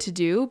needed to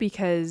do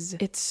because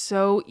it's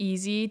so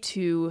easy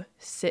to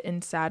sit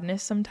in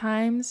sadness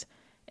sometimes.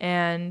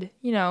 And,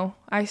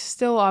 I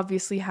still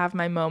obviously have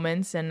my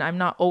moments, and I'm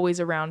not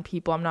always around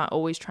people. I'm not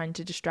always trying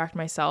to distract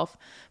myself.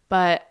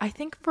 But I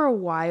think for a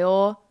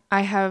while,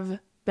 I have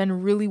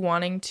been really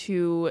wanting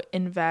to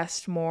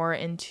invest more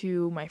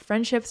into my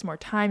friendships, more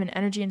time and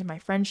energy into my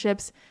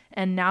friendships.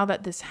 And now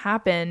that this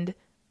happened,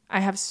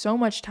 I have so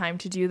much time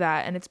to do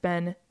that. And it's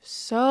been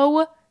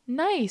so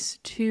nice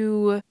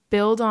to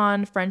build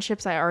on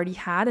friendships I already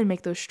had and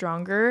make those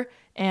stronger,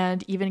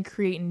 and even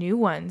create new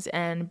ones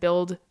and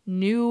build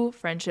new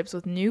friendships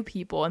with new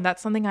people. And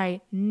that's something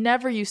I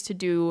never used to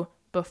do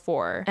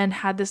before. And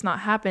had this not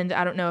happened,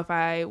 I don't know if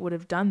I would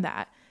have done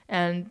that.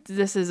 And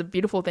this is a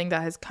beautiful thing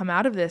that has come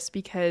out of this,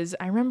 because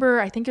I remember,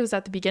 I think it was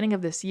at the beginning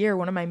of this year,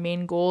 one of my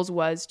main goals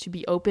was to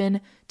be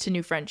open to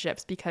new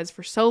friendships, because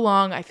for so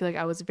long, I feel like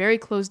I was very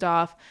closed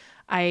off.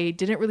 I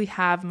didn't really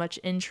have much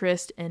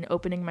interest in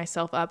opening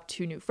myself up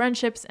to new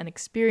friendships and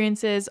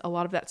experiences. A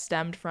lot of that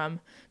stemmed from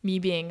me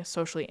being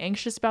socially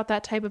anxious about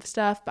that type of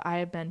stuff, but I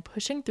have been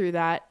pushing through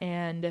that,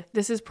 and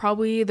this is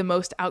probably the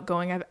most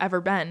outgoing I've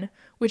ever been,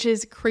 which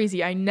is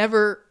crazy. I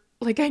never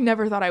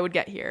thought I would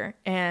get here.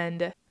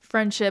 And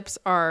friendships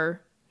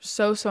are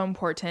so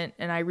important,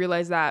 and I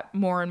realize that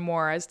more and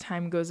more as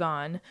time goes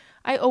on.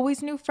 I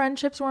always knew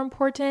friendships were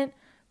important,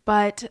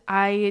 but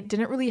I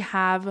didn't really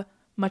have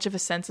much of a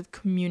sense of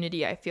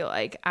community. I feel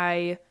like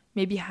I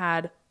maybe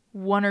had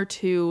one or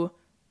two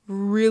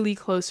really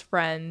close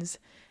friends,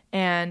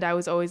 and I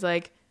was always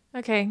like,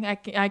 okay,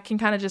 I can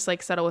kind of just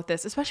like settle with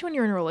this. Especially when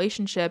you're in a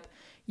relationship,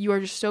 you are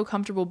just so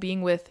comfortable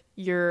being with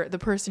the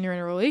person you're in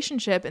a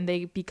relationship, and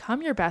they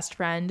become your best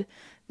friend,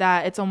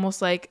 that it's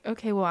almost like,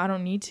 okay, well, I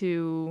don't need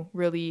to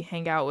really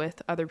hang out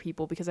with other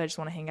people because I just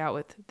want to hang out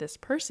with this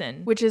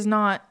person, which is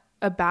not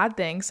a bad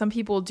thing. Some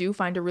people do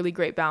find a really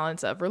great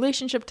balance of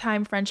relationship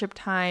time, friendship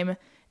time,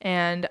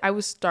 and I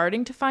was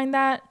starting to find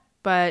that,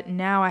 but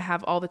now I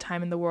have all the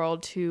time in the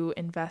world to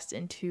invest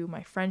into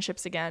my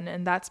friendships again,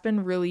 and that's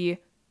been really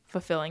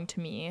fulfilling to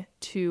me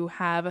to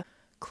have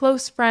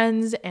close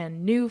friends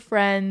and new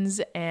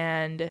friends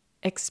and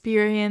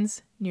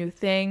experience new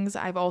things.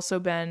 I've also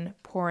been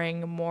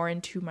pouring more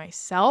into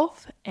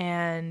myself,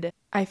 and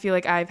I feel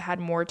like I've had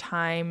more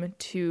time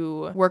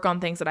to work on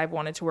things that I've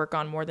wanted to work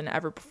on more than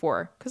ever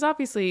before. Because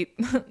obviously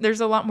there's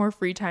a lot more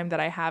free time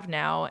that I have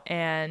now,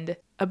 and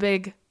a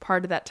big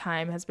part of that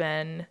time has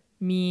been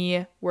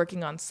me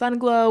working on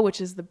Sunglow,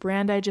 which is the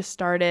brand I just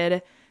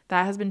started.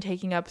 That has been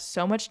taking up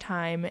so much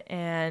time,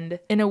 and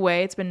in a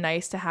way it's been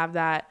nice to have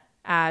that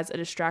as a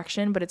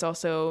distraction, but it's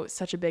also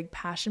such a big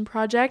passion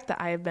project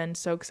that I have been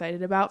so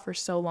excited about for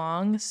so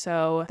long.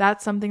 So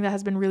that's something that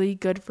has been really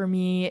good for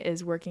me,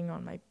 is working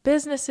on my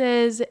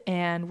businesses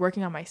and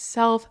working on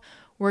myself,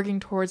 working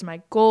towards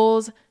my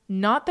goals.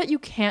 Not that you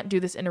can't do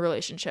this in a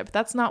relationship.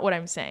 That's not what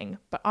I'm saying.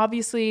 But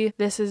obviously,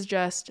 this is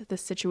just the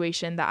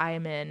situation that I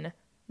am in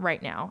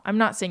right now. I'm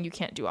not saying you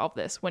can't do all of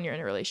this when you're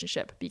in a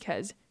relationship,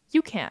 because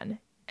you can.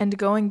 And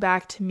going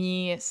back to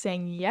me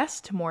saying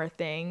yes to more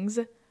things,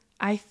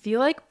 I feel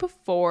like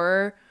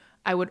before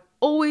I would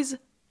always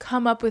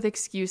come up with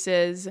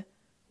excuses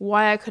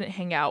why I couldn't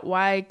hang out,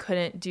 why I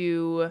couldn't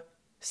do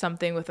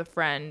something with a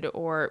friend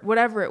or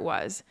whatever it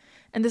was.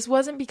 And this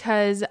wasn't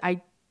because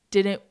I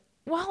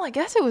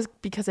guess it was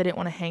because I didn't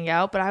want to hang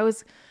out, but I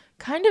was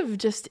kind of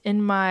just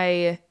in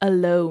my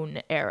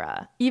alone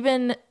era.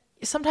 Even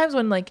sometimes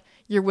when like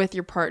you're with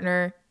your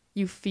partner,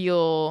 you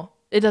feel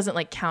it doesn't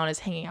like count as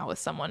hanging out with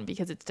someone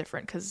because it's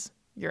different because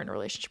you're in a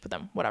relationship with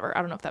them, whatever. I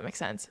don't know if that makes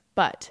sense.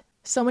 But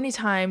so many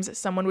times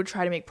someone would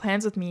try to make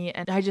plans with me,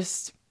 and I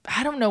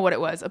don't know what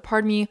it was. A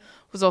part of me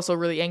was also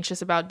really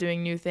anxious about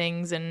doing new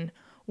things and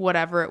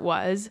whatever it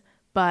was.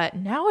 But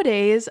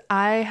nowadays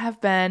I have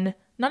been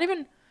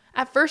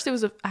at first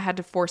I had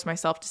to force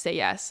myself to say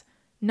yes.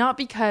 Not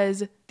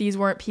because these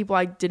weren't people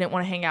I didn't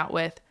want to hang out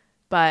with,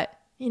 but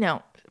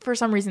for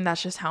some reason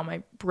that's just how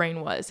my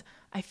brain was.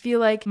 I feel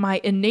like my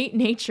innate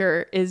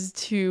nature is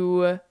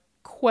to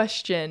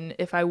question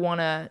if I want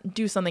to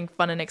do something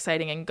fun and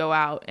exciting and go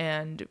out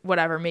and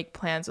whatever, make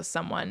plans with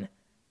someone.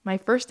 My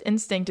first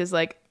instinct is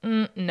like,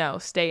 no,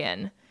 stay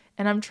in.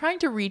 And I'm trying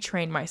to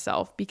retrain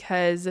myself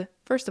because,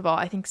 first of all,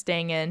 I think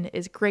staying in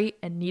is great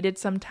and needed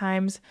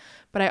sometimes,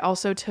 but I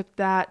also took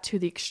that to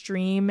the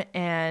extreme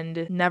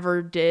and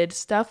never did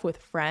stuff with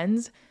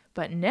friends.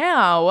 But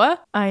now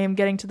I am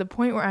getting to the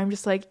point where I'm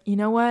just like, you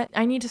know what?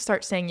 I need to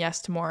start saying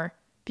yes to more,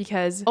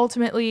 because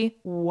ultimately,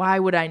 why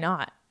would I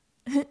not?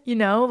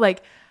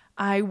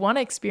 I want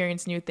to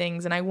experience new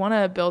things and I want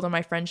to build on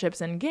my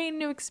friendships and gain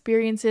new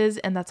experiences.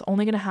 And that's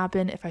only going to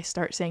happen if I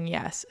start saying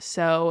yes.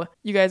 So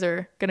you guys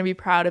are going to be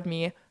proud of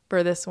me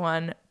for this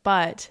one.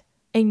 But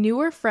a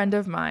newer friend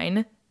of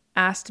mine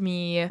asked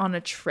me on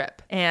a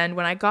trip. And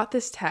when I got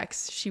this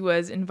text, she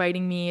was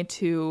inviting me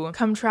to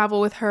come travel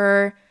with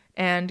her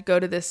and go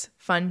to this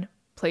fun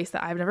place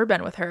that I've never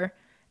been with her.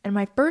 And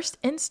my first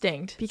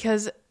instinct,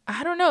 because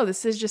I don't know,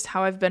 this is just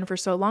how I've been for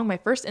so long, my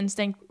first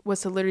instinct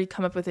was to literally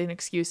come up with an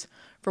excuse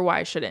for why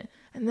I shouldn't.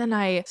 And then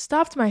I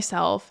stopped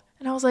myself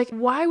and I was like,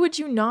 why would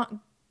you not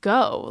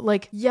go?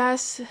 Like,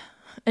 yes,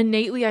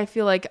 innately I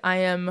feel like I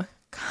am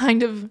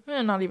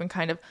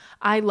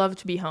I love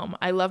to be home.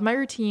 I love my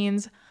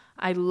routines.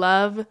 I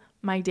love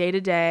my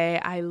day-to-day.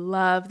 I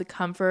love the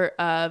comfort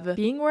of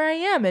being where I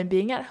am and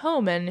being at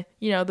home and,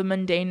 the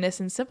mundaneness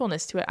and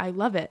simpleness to it. I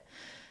love it.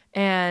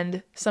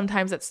 And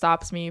sometimes it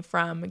stops me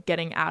from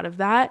getting out of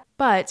that.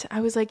 But I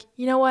was like,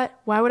 you know what?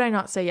 Why would I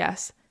not say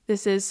yes?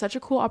 This is such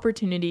a cool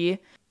opportunity.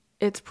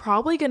 It's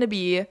probably going to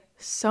be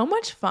so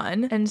much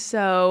fun. And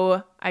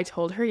so I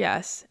told her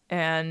yes.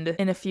 And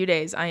in a few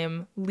days, I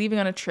am leaving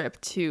on a trip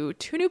to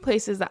 2 new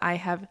places that I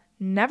have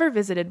never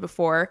visited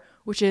before,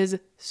 which is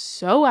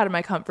so out of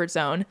my comfort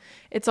zone.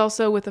 It's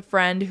also with a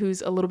friend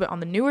who's a little bit on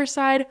the newer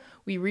side.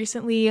 We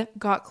recently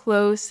got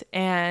close,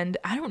 and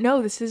I don't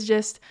know,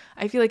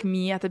 I feel like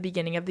me at the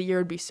beginning of the year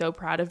would be so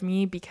proud of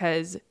me,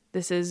 because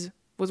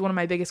was one of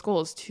my biggest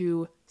goals,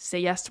 to say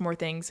yes to more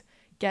things,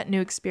 get new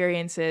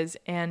experiences,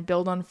 and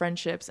build on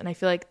friendships. And I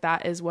feel like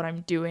that is what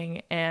I'm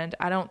doing. And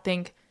I don't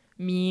think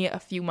me a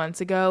few months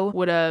ago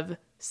would have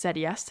said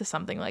yes to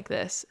something like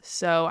this.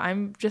 So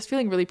I'm just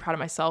feeling really proud of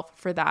myself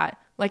for that.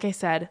 Like I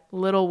said,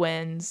 little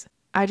wins.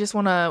 I just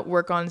want to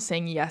work on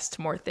saying yes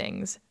to more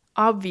things.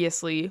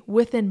 Obviously,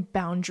 within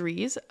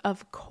boundaries,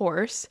 of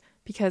course,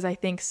 because I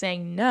think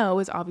saying no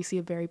is obviously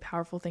a very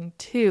powerful thing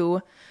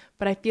too.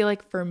 But I feel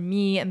like for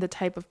me and the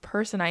type of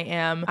person I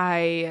am,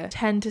 I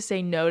tend to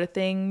say no to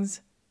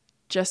things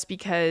just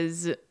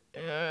because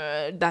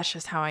that's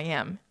just how I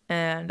am.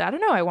 And I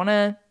don't know, I want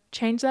to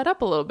change that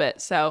up a little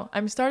bit. So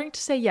I'm starting to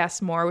say yes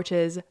more, which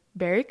is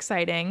very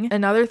exciting.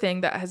 Another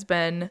thing that has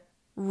been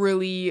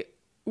really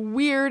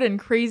weird and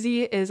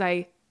crazy is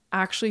I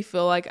actually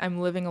feel like I'm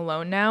living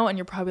alone now. And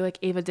you're probably like,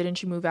 Ava,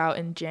 didn't you move out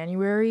in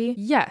January?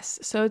 Yes.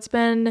 So it's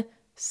been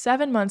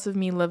 7 months of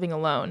me living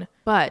alone,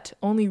 but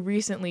only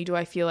recently do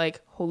I feel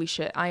like, holy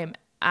shit, I am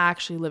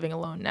actually living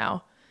alone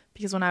now.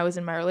 because when I was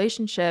in my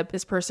relationship,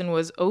 this person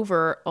was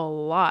over a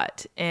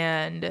lot.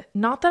 And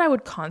not that I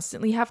would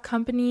constantly have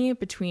company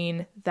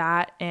between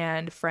that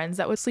and friends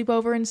that would sleep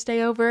over and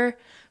stay over,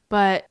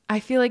 but I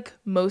feel like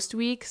most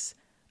weeks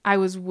I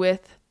was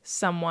with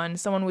someone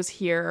was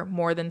here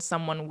more than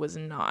someone was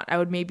not. I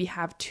would maybe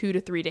have 2 to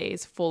 3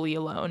 days fully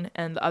alone,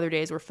 and the other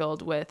days were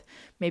filled with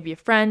maybe a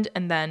friend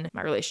and then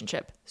my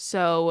relationship.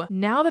 So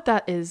now that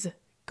that is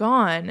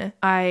gone,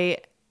 I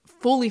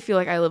fully feel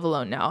like I live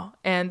alone now.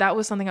 And that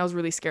was something I was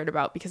really scared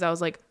about, because I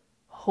was like,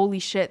 holy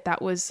shit,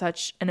 that was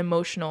such an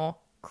emotional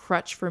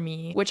crutch for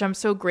me, which I'm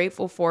so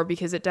grateful for,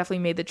 because it definitely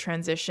made the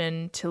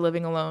transition to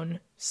living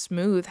alone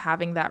smooth,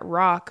 having that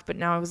rock. But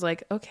now I was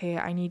like, okay,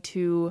 I need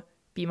to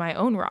be my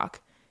own rock.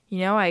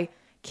 I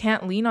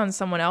can't lean on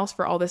someone else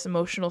for all this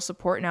emotional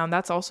support now. And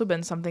that's also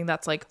been something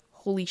that's like,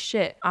 holy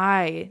shit,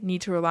 I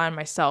need to rely on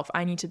myself.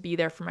 I need to be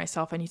there for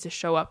myself. I need to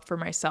show up for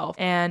myself.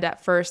 And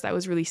at first I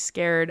was really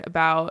scared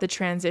about the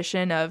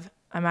transition of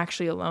I'm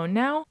actually alone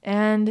now.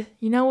 And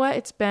you know what?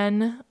 It's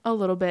been a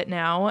little bit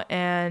now,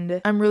 and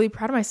I'm really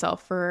proud of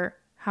myself for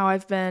how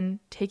I've been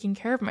taking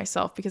care of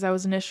myself, because I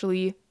was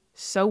initially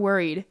so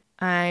worried.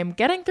 I'm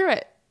getting through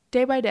it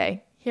day by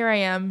day. Here I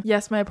am.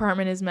 Yes, my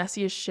apartment is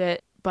messy as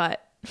shit,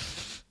 but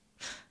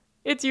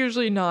it's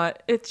usually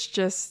not.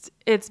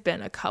 It's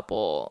been a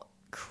couple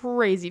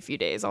crazy few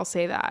days, I'll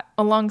say that.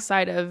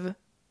 Alongside of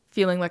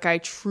feeling like I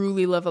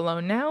truly live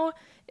alone now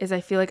is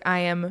I feel like I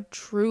am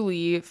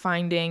truly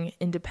finding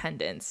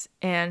independence.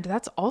 And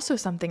that's also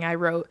something I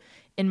wrote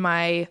in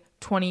my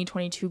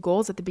 2022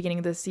 goals at the beginning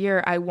of this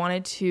year. I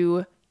wanted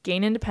to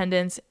gain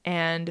independence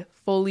and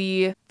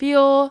fully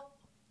feel,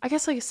 I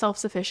guess, like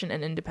self-sufficient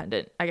and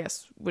independent, I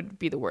guess would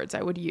be the words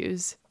I would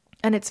use.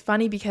 And it's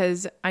funny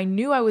because I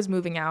knew I was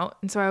moving out.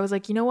 And so I was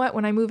like, you know what?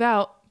 When I move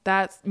out,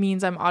 that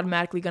means I'm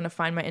automatically going to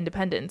find my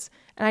independence.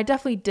 And I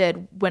definitely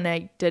did when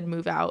I did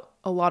move out.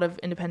 A lot of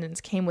independence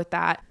came with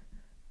that.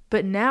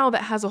 But now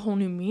that has a whole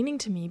new meaning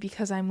to me,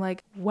 because I'm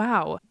like,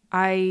 wow,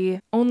 I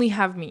only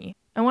have me.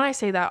 And when I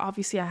say that,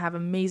 obviously I have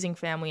amazing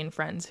family and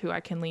friends who I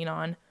can lean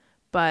on.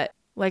 But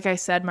like I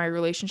said, my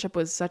relationship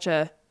was such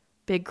a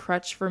big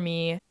crutch for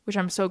me, which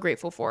I'm so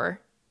grateful for.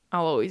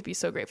 I'll always be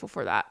so grateful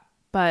for that.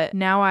 But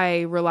now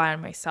I rely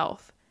on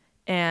myself.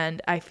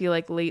 And I feel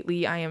like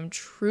lately I am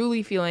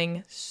truly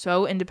feeling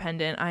so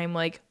independent. I'm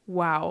like,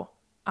 wow,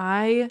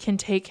 I can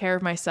take care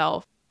of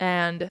myself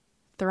and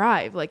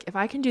thrive. Like, if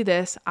I can do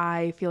this,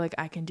 I feel like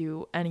I can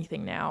do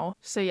anything now.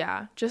 So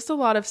yeah, just a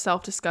lot of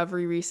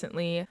self-discovery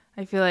recently.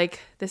 I feel like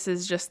this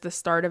is just the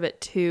start of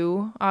it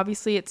too.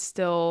 Obviously, it's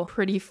still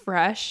pretty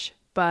fresh,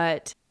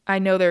 but I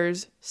know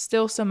there's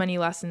still so many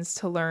lessons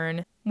to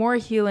learn, more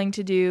healing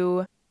to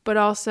do, but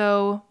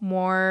also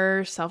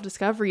more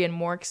self-discovery and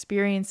more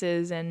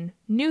experiences and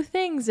new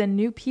things and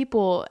new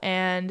people.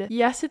 And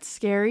yes, it's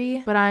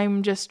scary, but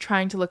I'm just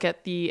trying to look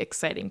at the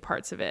exciting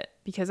parts of it,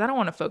 because I don't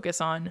want to focus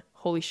on,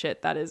 holy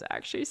shit, that is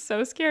actually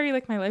so scary.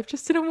 Like, my life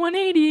just did a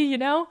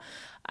 180,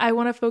 I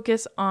want to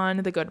focus on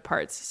the good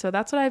parts. So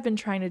that's what I've been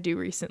trying to do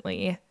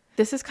recently.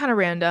 This is kind of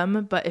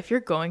random, but if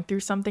you're going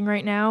through something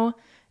right now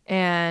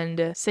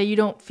and say you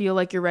don't feel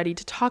like you're ready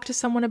to talk to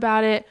someone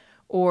about it,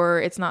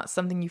 or it's not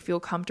something you feel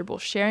comfortable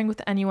sharing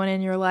with anyone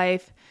in your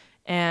life,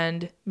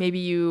 and maybe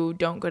you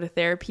don't go to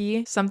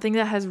therapy, something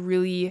that has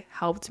really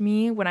helped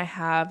me when I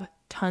have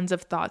tons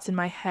of thoughts in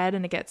my head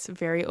and it gets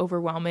very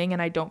overwhelming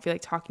and I don't feel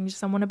like talking to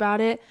someone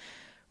about it,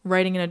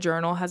 writing in a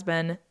journal has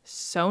been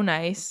so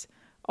nice.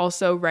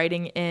 Also,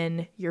 writing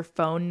in your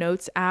phone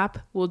notes app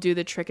will do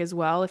the trick as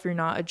well if you're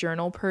not a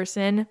journal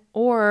person.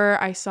 Or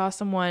I saw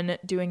someone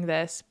doing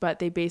this, but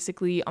they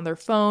basically on their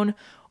phone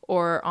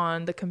or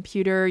on the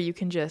computer, you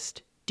can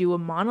just do a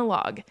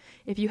monologue.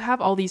 If you have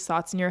all these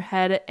thoughts in your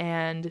head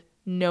and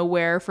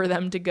nowhere for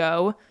them to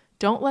go,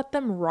 don't let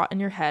them rot in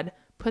your head.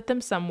 Put them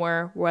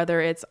somewhere,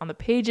 whether it's on the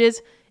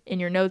pages, in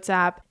your notes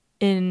app,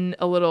 in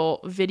a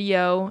little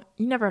video.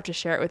 You never have to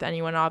share it with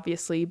anyone,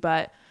 obviously,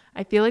 but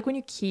I feel like when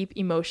you keep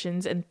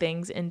emotions and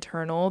things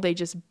internal, they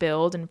just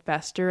build and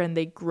fester and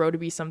they grow to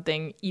be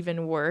something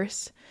even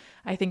worse.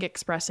 I think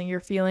expressing your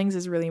feelings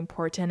is really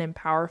important and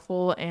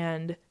powerful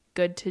and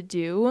good to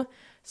do.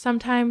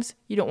 Sometimes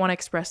you don't want to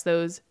express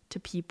those to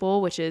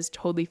people, which is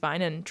totally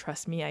fine. And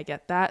trust me, I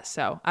get that.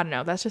 So I don't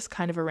know. That's just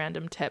kind of a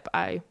random tip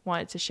I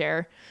wanted to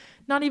share.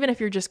 Not even if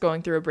you're just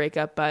going through a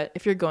breakup, but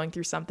if you're going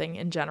through something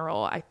in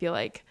general, I feel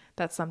like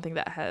that's something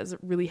that has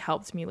really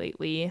helped me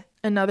lately.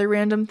 Another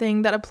random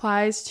thing that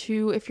applies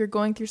to if you're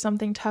going through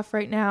something tough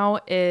right now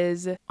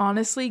is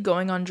honestly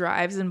going on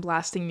drives and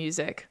blasting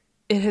music.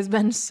 It has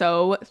been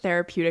so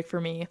therapeutic for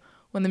me.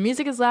 When the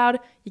music is loud,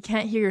 you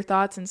can't hear your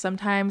thoughts, and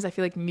sometimes I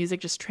feel like music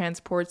just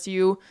transports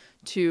you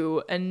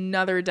to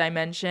another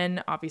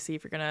dimension. Obviously,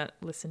 if you're gonna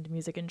listen to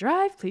music and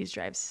drive, please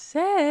drive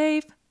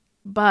safe.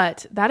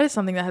 But that is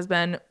something that has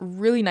been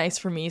really nice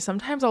for me.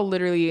 Sometimes I'll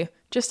literally,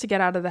 just to get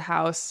out of the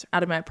house,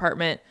 out of my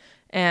apartment,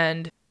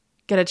 and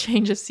get a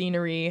change of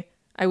scenery,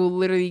 I will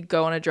literally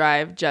go on a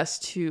drive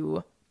just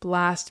to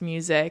blast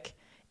music.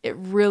 It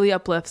really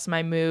uplifts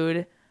my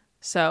mood.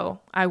 So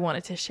I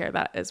wanted to share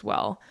that as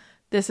well.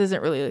 this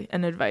isn't really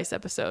an advice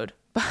episode,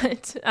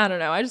 but I don't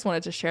know. I just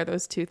wanted to share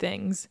those two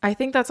things. I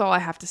think that's all I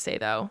have to say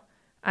though.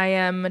 I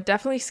am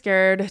definitely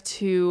scared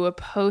to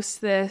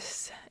post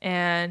this,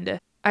 and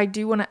I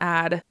do want to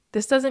add,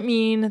 this doesn't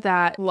mean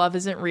that love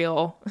isn't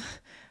real.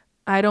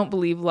 I don't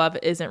believe love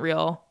isn't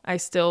real. I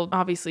still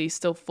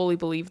fully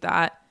believe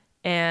that.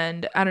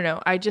 And I don't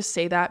know, I just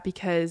say that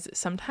because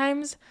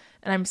sometimes,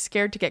 and I'm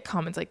scared to get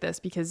comments like this,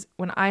 because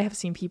when I have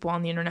seen people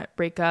on the internet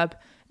break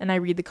up and I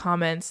read the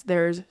comments,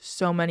 there's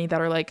so many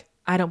that are like,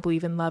 I don't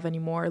believe in love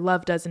anymore.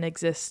 Love doesn't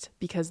exist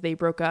because they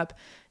broke up.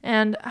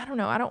 And I don't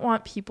know, I don't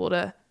want people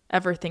to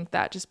ever think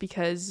that just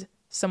because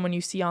someone you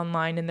see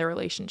online in their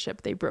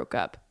relationship, they broke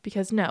up.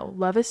 Because no,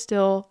 love is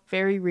still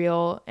very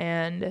real.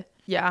 And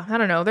yeah, I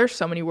don't know. There's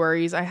so many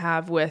worries I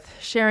have with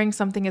sharing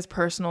something as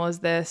personal as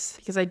this,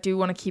 because I do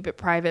want to keep it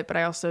private, but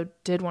I also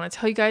did want to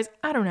tell you guys,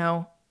 I don't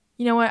know.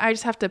 You know what? I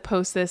just have to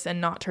post this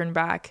and not turn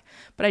back.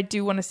 But I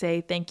do want to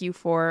say thank you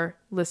for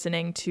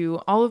listening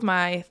to all of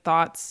my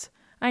thoughts.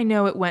 I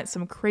know it went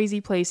some crazy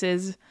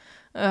places.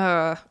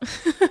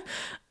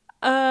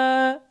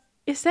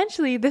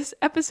 Essentially, this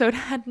episode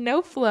had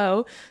no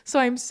flow, so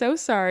I'm so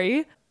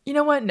sorry. You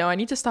know what? No, I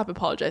need to stop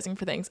apologizing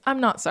for things. I'm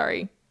not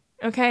sorry.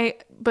 Okay,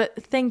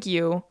 but thank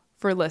you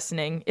for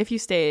listening. If you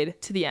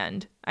stayed to the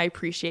end, I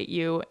appreciate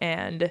you.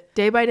 And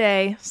day by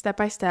day, step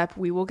by step,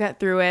 we will get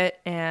through it.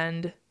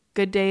 And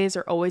good days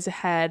are always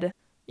ahead.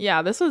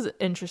 Yeah, this was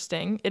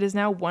interesting. It is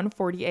now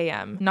 1:40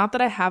 a.m. Not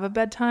that I have a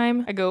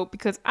bedtime. I go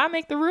because I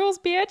make the rules,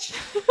 bitch.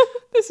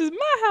 This is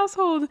my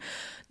household.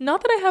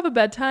 Not that I have a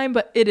bedtime,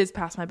 but it is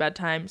past my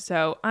bedtime.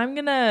 So I'm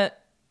gonna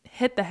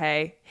hit the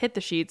hay, hit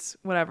the sheets,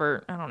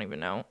 whatever. I don't even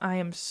know. I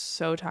am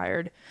so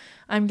tired.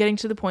 I'm getting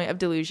to the point of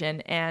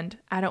delusion, and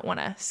I don't want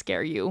to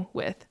scare you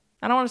with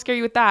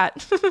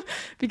that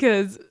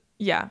because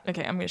yeah.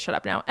 Okay, I'm going to shut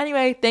up now.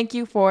 Anyway, thank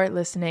you for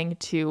listening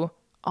to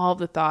all of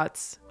the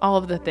thoughts, all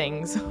of the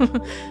things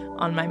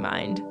on my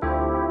mind.